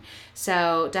unlearning.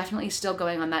 So definitely still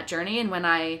going on that journey. And when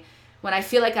I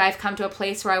feel like I've come to a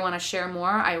place where I want to share more,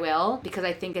 I will, because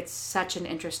I think it's such an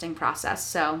interesting process.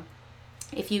 So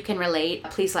if you can relate,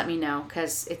 please let me know,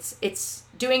 because it's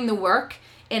doing the work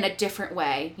in a different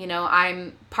way. You know,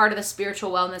 I'm part of the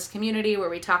spiritual wellness community where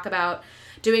we talk about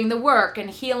doing the work and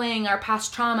healing our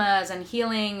past traumas and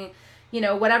healing, you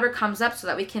know, whatever comes up so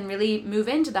that we can really move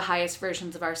into the highest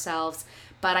versions of ourselves.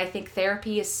 But I think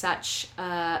therapy is such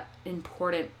an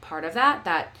important part of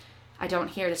that I don't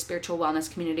hear the spiritual wellness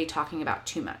community talking about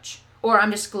too much. Or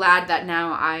I'm just glad that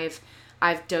now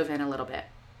I've dove in a little bit.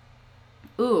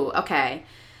 Ooh, okay.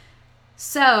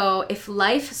 So, if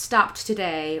life stopped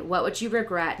today, what would you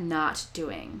regret not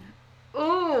doing?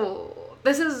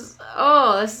 This is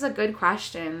a good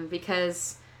question,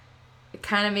 because it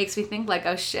kind of makes me think like,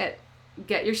 oh shit,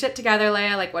 get your shit together,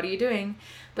 Leia. Like, what are you doing?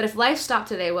 But if life stopped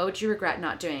today, what would you regret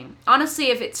not doing?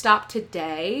 Honestly, if it stopped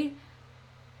today,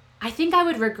 I think I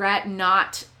would regret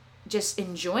not just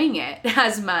enjoying it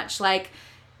as much. Like,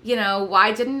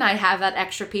 why didn't I have that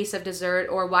extra piece of dessert,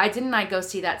 or why didn't I go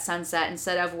see that sunset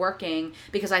instead of working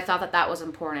because I thought that that was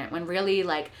important, when really,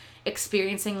 like,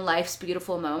 experiencing life's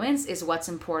beautiful moments is what's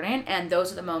important, and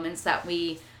those are the moments that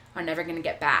we are never going to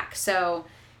get back. So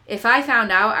if I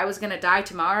found out I was going to die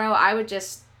tomorrow, I would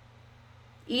just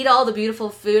eat all the beautiful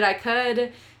food I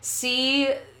could,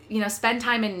 spend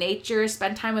time in nature,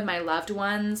 spend time with my loved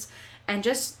ones, and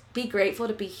just be grateful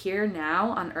to be here now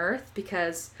on earth,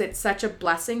 because it's such a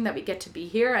blessing that we get to be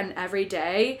here, and every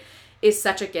day is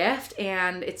such a gift,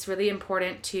 and it's really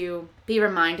important to be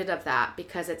reminded of that,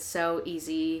 because it's so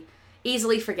easily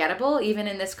forgettable, even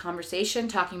in this conversation,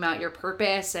 talking about your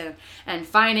purpose and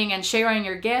finding and sharing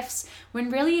your gifts, when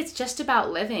really it's just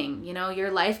about living.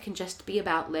 Your life can just be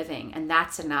about living, and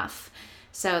that's enough.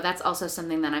 So that's also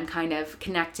something that I'm kind of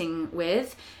connecting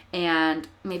with, and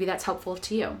maybe that's helpful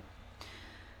to you.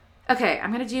 Okay,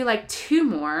 I'm going to do like 2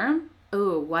 more.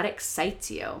 Ooh, what excites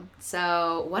you?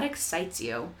 So what excites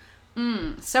you?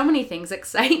 So many things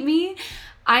excite me.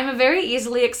 I'm a very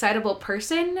easily excitable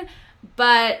person,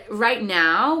 but right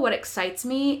now what excites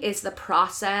me is the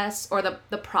process, or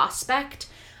the prospect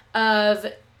of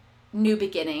new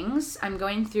beginnings. I'm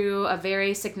going through a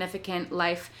very significant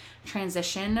life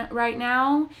transition right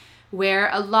now, where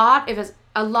a lot is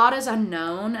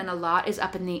unknown and a lot is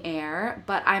up in the air,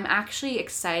 but I'm actually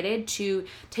excited to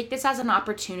take this as an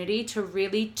opportunity to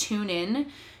really tune in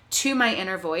to my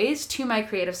inner voice, to my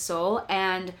creative soul,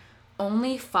 and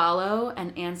only follow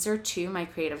and answer to my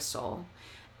creative soul.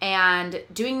 And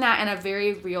doing that in a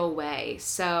very real way.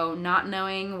 So not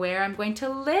knowing where I'm going to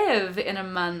live in a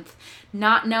month,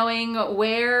 not knowing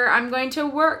where I'm going to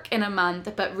work in a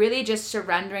month, but really just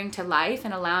surrendering to life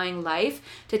and allowing life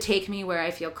to take me where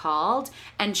I feel called,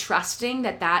 and trusting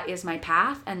that that is my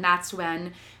path. And that's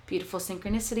when beautiful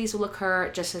synchronicities will occur,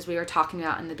 just as we were talking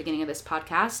about in the beginning of this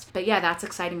podcast. But yeah, that's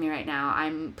exciting me right now.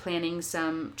 I'm planning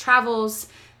some travels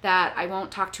that I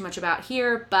won't talk too much about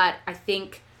here, but I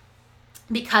think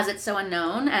because it's so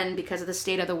unknown, and because of the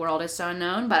state of the world is so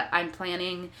unknown, but I'm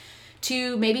planning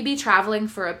to maybe be traveling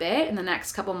for a bit in the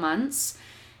next couple months.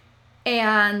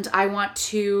 And I want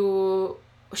to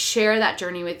share that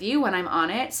journey with you when I'm on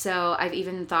it. So I've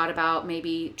even thought about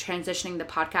maybe transitioning the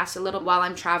podcast a little while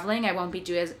I'm traveling. I won't be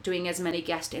doing as many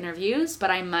guest interviews,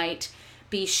 but I might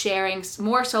be sharing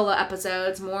more solo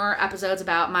episodes, more episodes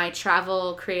about my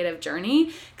travel creative journey,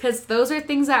 because those are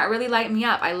things that really light me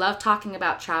up. I love talking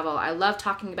about travel. I love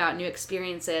talking about new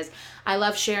experiences. I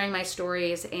love sharing my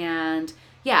stories. And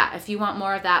yeah, if you want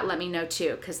more of that, let me know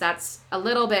too, because that's a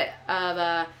little bit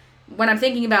of when I'm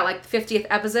thinking about like the 50th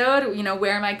episode,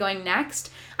 where am I going next?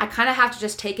 I kind of have to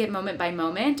just take it moment by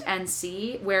moment and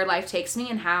see where life takes me,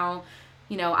 and how,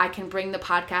 I can bring the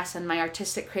podcast and my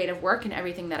artistic creative work and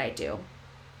everything that I do.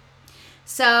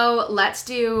 So let's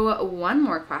do one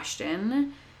more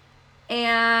question.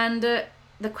 And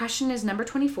the question is number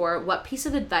 24. What piece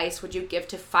of advice would you give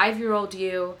to 5-year-old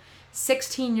you,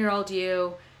 16-year-old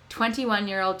you,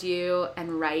 21-year-old you,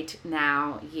 and right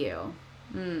now you?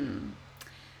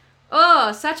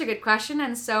 Oh, such a good question,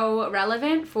 and so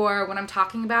relevant for what I'm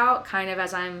talking about, kind of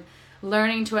as I'm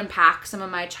learning to unpack some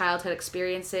of my childhood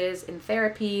experiences in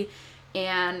therapy,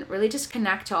 and really just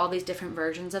connect to all these different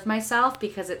versions of myself,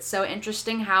 because it's so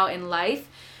interesting how in life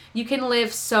you can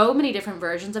live so many different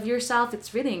versions of yourself.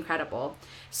 It's really incredible.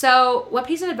 So what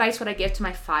piece of advice would I give to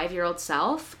my 5-year-old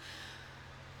self?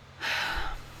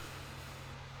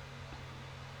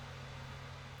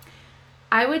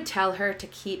 I would tell her to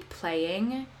keep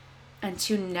playing, and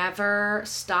to never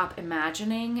stop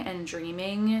imagining and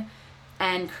dreaming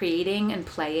and creating and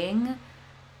playing.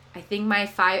 I think I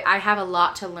have a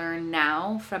lot to learn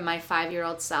now from my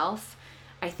 5-year-old self.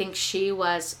 I think she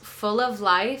was full of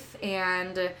life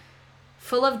and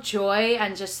full of joy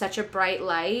and just such a bright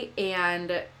light,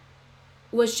 and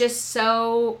was just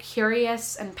so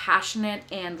curious and passionate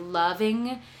and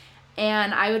loving.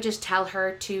 And I would just tell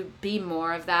her to be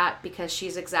more of that, because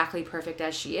she's exactly perfect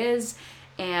as she is,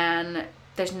 and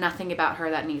there's nothing about her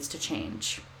that needs to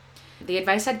change. The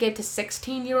advice I'd give to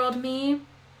 16-year-old me,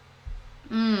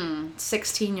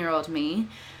 16-year-old me.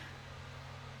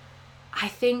 I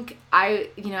think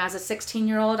as a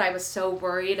 16-year-old, I was so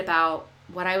worried about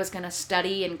what I was going to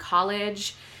study in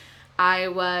college. I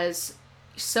was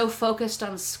so focused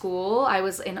on school. I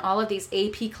was in all of these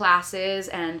AP classes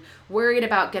and worried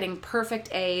about getting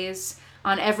perfect A's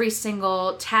on every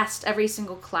single test, every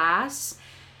single class.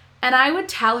 And I would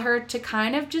tell her to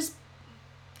kind of just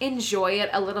enjoy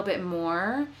it a little bit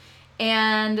more.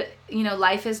 And,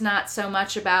 life is not so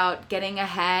much about getting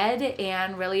ahead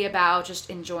and really about just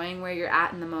enjoying where you're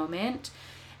at in the moment.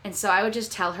 And so I would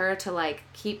just tell her to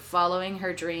keep following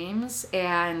her dreams,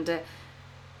 and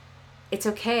it's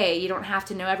okay. You don't have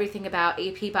to know everything about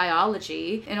AP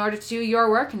biology in order to do your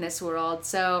work in this world.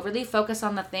 So really focus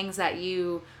on the things that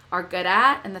you are good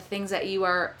at and the things that you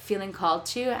are feeling called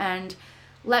to, and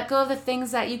let go of the things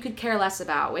that you could care less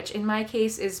about, which in my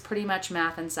case is pretty much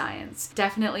math and science.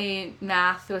 Definitely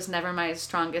math was never my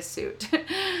strongest suit.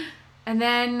 And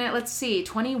then let's see,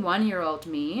 21-year-old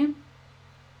me.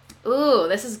 Ooh,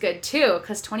 this is good too,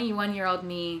 because 21-year-old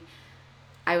me,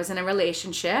 I was in a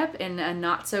relationship, in a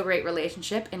not so great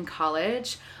relationship in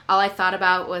college. All I thought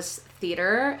about was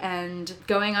theater and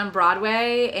going on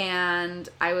Broadway, and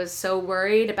I was so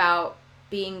worried about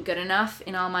being good enough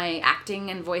in all my acting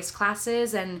and voice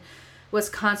classes, and was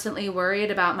constantly worried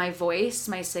about my voice,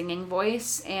 my singing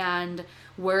voice, and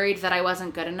worried that I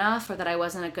wasn't good enough or that I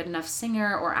wasn't a good enough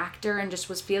singer or actor, and just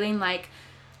was feeling like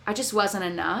I just wasn't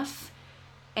enough.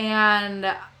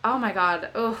 And oh my God,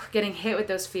 getting hit with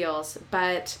those feels.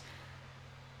 But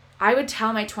I would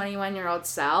tell my 21-year-old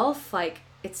self,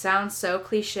 it sounds so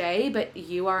cliche, but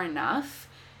you are enough.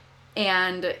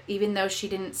 And even though she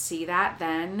didn't see that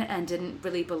then and didn't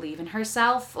really believe in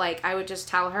herself, I would just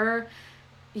tell her,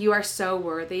 you are so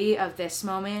worthy of this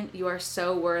moment. You are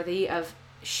so worthy of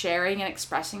sharing and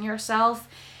expressing yourself.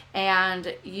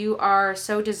 And you are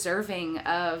so deserving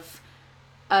of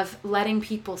letting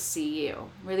people see you,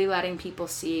 really letting people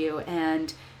see you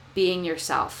and being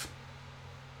yourself.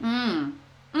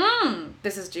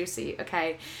 This is juicy.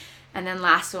 Okay. And then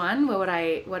last one,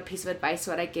 what piece of advice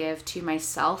would I give to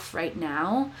myself right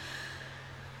now?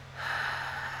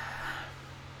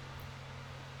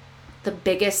 The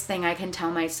biggest thing I can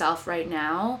tell myself right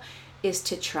now is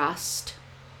to trust.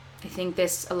 I think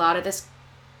a lot of this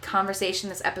conversation,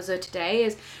 this episode today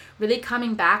is really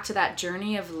coming back to that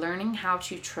journey of learning how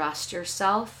to trust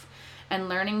yourself and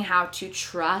learning how to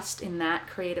trust in that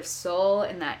creative soul,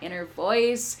 in that inner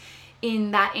voice,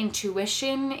 in that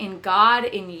intuition, in God,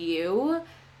 in you.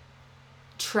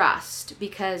 Trust,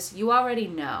 because you already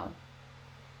know.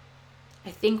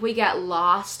 I think we get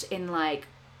lost in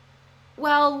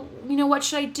what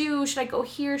should I do? Should I go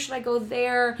here? Should I go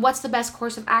there? What's the best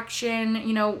course of action?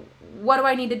 What do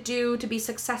I need to do to be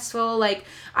successful?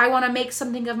 I want to make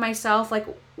something of myself.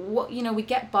 We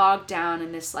get bogged down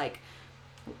in this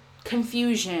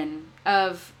confusion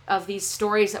of these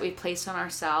stories that we place on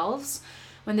ourselves,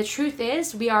 when the truth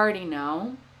is we already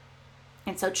know.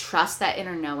 And so trust that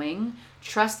inner knowing.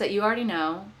 Trust that you already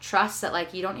know. Trust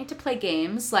that you don't need to play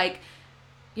games.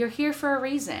 You're here for a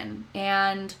reason,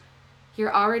 and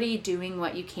you're already doing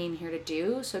what you came here to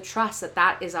do. So trust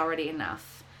that is already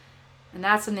enough. And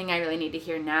that's something I really need to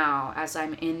hear now as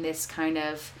I'm in this kind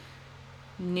of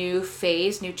new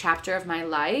phase, new chapter of my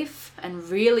life, and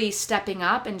really stepping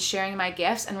up and sharing my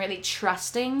gifts and really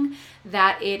trusting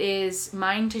that it is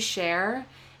mine to share.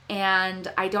 And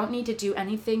I don't need to do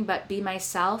anything but be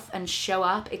myself and show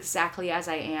up exactly as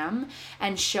I am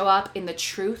and show up in the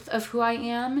truth of who I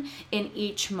am in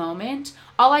each moment.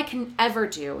 All I can ever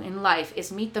do in life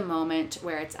is meet the moment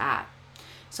where it's at.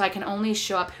 So I can only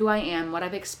show up who I am, what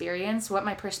I've experienced, what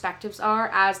my perspectives are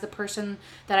as the person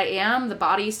that I am, the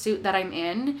bodysuit that I'm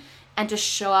in, and just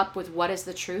show up with what is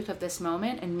the truth of this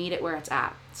moment and meet it where it's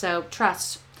at. So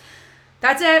trust.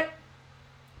 That's it.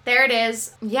 There it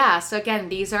is. Yeah, so again,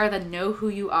 these are the Know Who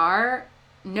You Are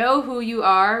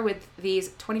with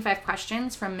these 25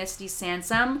 questions from Misty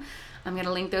Sansom. I'm going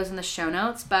to link those in the show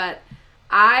notes, but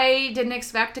I didn't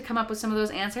expect to come up with some of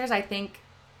those answers. I think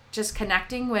just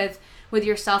connecting with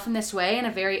yourself in this way, in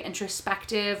a very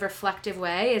introspective, reflective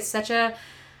way, is such a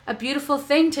beautiful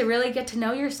thing to really get to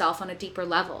know yourself on a deeper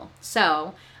level.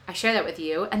 So I share that with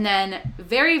you. And then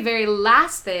very, very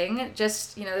last thing,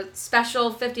 just,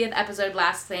 special 50th episode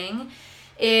last thing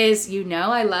is,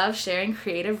 I love sharing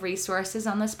creative resources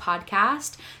on this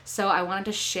podcast. So I wanted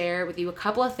to share with you a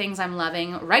couple of things I'm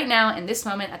loving right now in this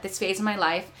moment, at this phase of my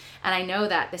life. And I know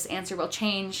that this answer will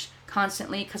change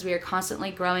constantly because we are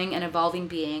constantly growing and evolving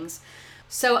beings.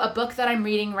 So a book that I'm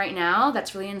reading right now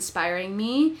that's really inspiring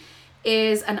me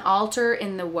is An Altar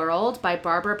in the World by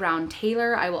Barbara Brown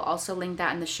Taylor. I will also link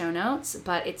that in the show notes.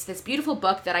 But it's this beautiful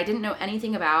book that I didn't know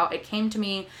anything about. It came to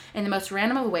me in the most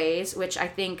random of ways, which I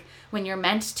think when you're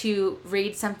meant to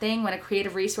read something, when a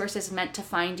creative resource is meant to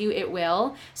find you, it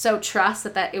will. So trust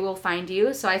that it will find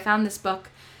you. So I found this book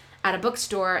at a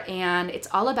bookstore, and it's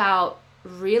all about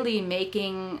really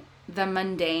making the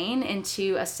mundane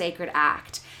into a sacred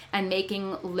act and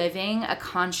making living a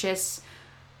practice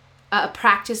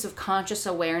of conscious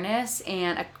awareness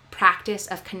and a practice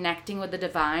of connecting with the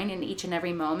divine in each and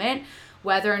every moment,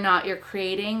 whether or not you're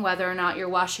creating, whether or not you're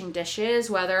washing dishes,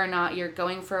 whether or not you're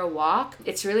going for a walk.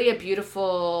 It's really a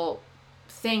beautiful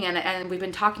thing, and we've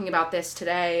been talking about this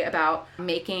today, about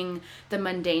making the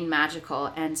mundane magical.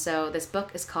 And so this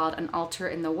book is called An Altar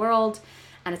in the World,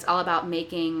 and it's all about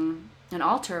making an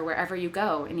altar wherever you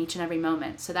go in each and every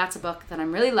moment. So that's a book that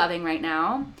I'm really loving right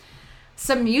now.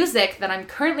 Some music that I'm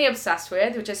currently obsessed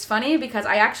with, which is funny because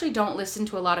I actually don't listen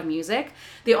to a lot of music.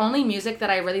 The only music that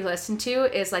I really listen to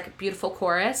is like Beautiful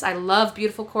Chorus. I love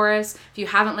Beautiful Chorus. If you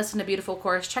haven't listened to Beautiful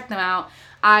Chorus, check them out.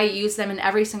 I use them in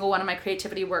every single one of my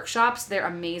creativity workshops. They're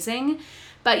amazing.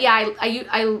 But yeah,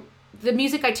 the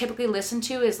music I typically listen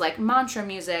to is like mantra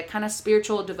music, kind of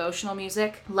spiritual devotional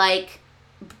music, like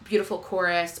Beautiful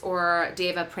Chorus or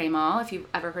Deva Premal. If you've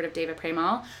ever heard of Deva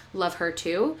Premal, love her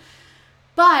too.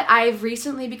 But I've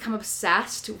recently become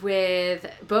obsessed with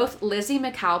both Lizzie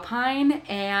McAlpine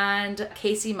and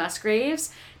Kacey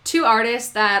Musgraves, two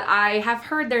artists that I have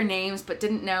heard their names but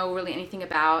didn't know really anything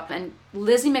about. And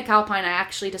Lizzie McAlpine I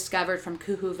actually discovered from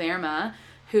Kuhu Verma,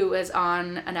 who was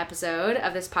on an episode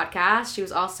of this podcast. She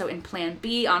was also in Plan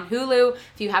B on Hulu.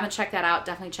 If you haven't checked that out,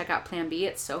 definitely check out Plan B.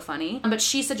 It's so funny. But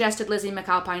she suggested Lizzie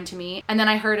McAlpine to me. And then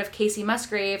I heard of Kacey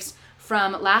Musgraves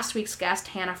from last week's guest,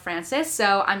 Hannah Francis.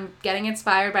 So I'm getting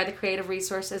inspired by the creative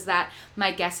resources that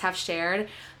my guests have shared.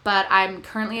 But I'm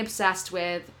currently obsessed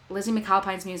with Lizzie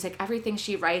McAlpine's music. Everything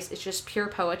she writes is just pure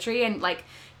poetry and like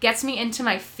gets me into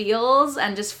my feels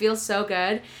and just feels so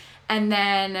good. And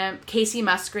then Kacey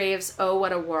Musgraves' Oh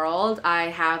What a World I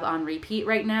have on repeat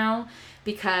right now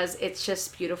because it's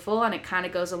just beautiful and it kind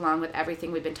of goes along with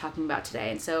everything we've been talking about today.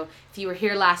 And so if you were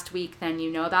here last week, then you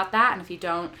know about that. And if you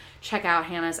don't, check out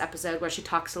Hannah's episode where she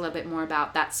talks a little bit more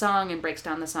about that song and breaks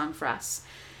down the song for us.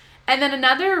 And then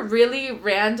another really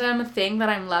random thing that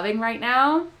I'm loving right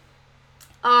now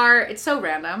it's so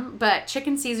random, but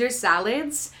chicken Caesar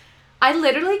salads. I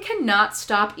literally cannot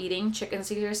stop eating chicken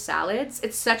Caesar salads.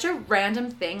 It's such a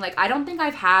random thing. Like, I don't think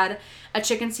I've had a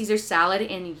chicken Caesar salad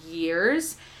in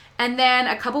years. And then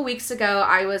a couple weeks ago,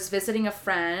 I was visiting a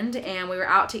friend and we were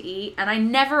out to eat, and I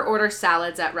never order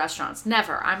salads at restaurants.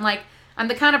 Never. I'm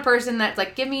the kind of person that's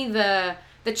like, give me the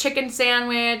chicken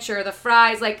sandwich or the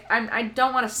fries. Like, I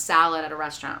don't want a salad at a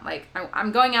restaurant. Like,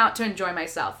 I'm going out to enjoy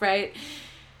myself, right?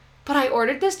 But I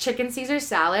ordered this chicken Caesar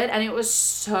salad and it was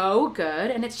so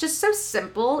good. And it's just so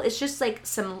simple. It's just like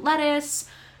some lettuce,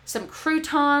 some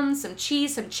croutons, some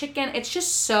cheese, some chicken. It's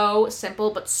just so simple,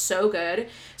 but so good.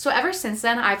 So ever since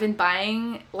then, I've been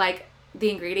buying like the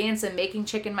ingredients and making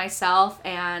chicken myself,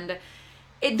 and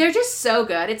they're just so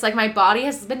good. It's like my body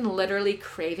has been literally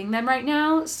craving them right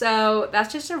now. So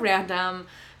that's just a random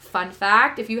fun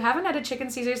fact. If you haven't had a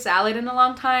chicken Caesar salad in a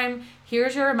long time,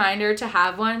 here's your reminder to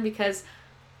have one because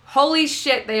holy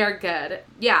shit, they are good.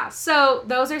 Yeah, so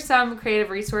those are some creative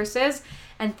resources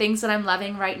and things that I'm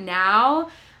loving right now.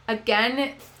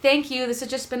 Again, thank you. This has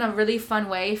just been a really fun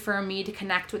way for me to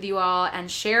connect with you all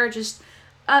and share just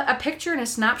a picture and a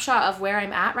snapshot of where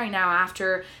I'm at right now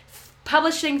after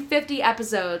publishing 50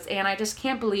 episodes. And I just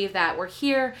can't believe that we're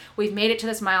here. We've made it to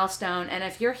this milestone. And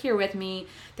if you're here with me,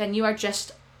 then you are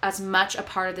just as much a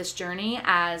part of this journey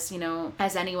as,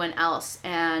 as anyone else.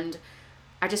 And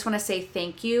I just want to say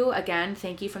thank you again.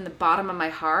 Thank you from the bottom of my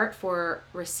heart for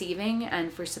receiving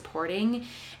and for supporting.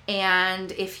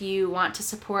 And if you want to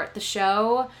support the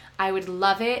show, I would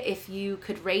love it if you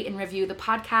could rate and review the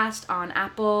podcast on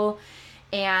Apple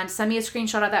and send me a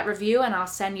screenshot of that review and I'll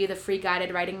send you the free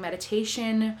guided writing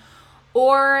meditation.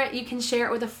 Or you can share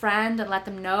it with a friend and let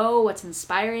them know what's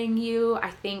inspiring you. I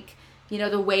think,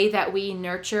 the way that we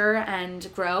nurture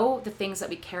and grow the things that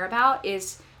we care about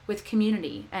is with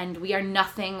community, and we are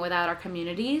nothing without our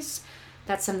communities.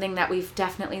 That's something that we've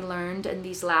definitely learned in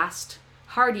these last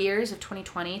hard years of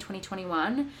 2020,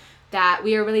 2021, that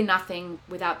we are really nothing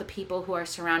without the people who are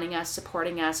surrounding us,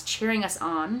 supporting us, cheering us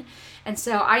on. And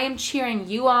so I am cheering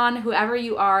you on, whoever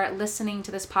you are listening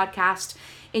to this podcast,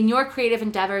 in your creative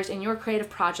endeavors, in your creative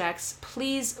projects.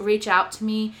 Please reach out to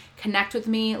me, connect with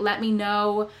me, let me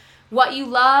know what you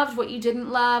loved, what you didn't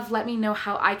love, let me know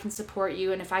how I can support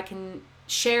you and if I can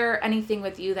share anything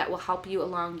with you that will help you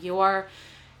along your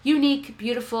unique,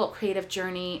 beautiful, creative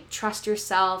journey. Trust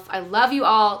yourself. I love you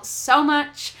all so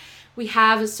much. We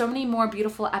have so many more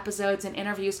beautiful episodes and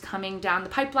interviews coming down the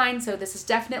pipeline, so this is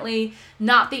definitely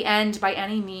not the end by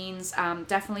any means.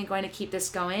 Definitely going to keep this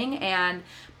going and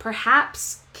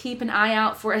perhaps keep an eye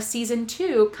out for a season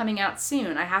 2 coming out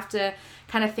soon. I have to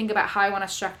kind of think about how I want to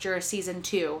structure a season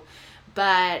 2.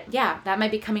 But yeah, that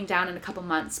might be coming down in a couple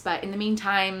months. But in the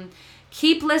meantime,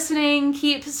 keep listening,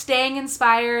 keep staying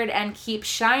inspired, and keep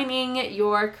shining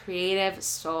your creative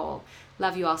soul.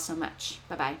 Love you all so much.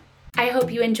 Bye-bye. I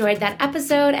hope you enjoyed that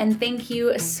episode, and thank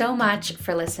you so much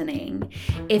for listening.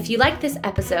 If you liked this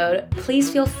episode,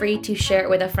 please feel free to share it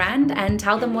with a friend and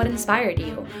tell them what inspired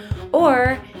you.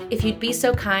 Or if you'd be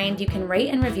so kind, you can rate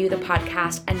and review the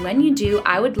podcast, and when you do,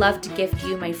 I would love to gift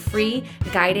you my free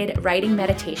guided writing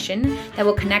meditation that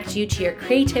will connect you to your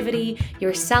creativity,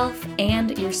 yourself,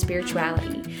 and your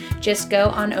spirituality. Just go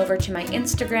on over to my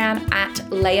Instagram at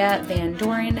Leah Van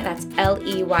Doren, that's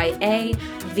LeyaVanDoren,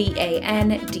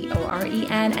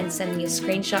 and send me a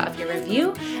screenshot of your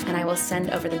review, and I will send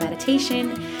over the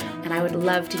meditation, and I would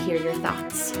love to hear your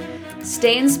thoughts.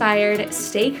 Stay inspired,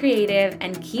 stay creative,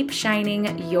 and keep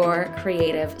shining your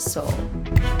creative soul.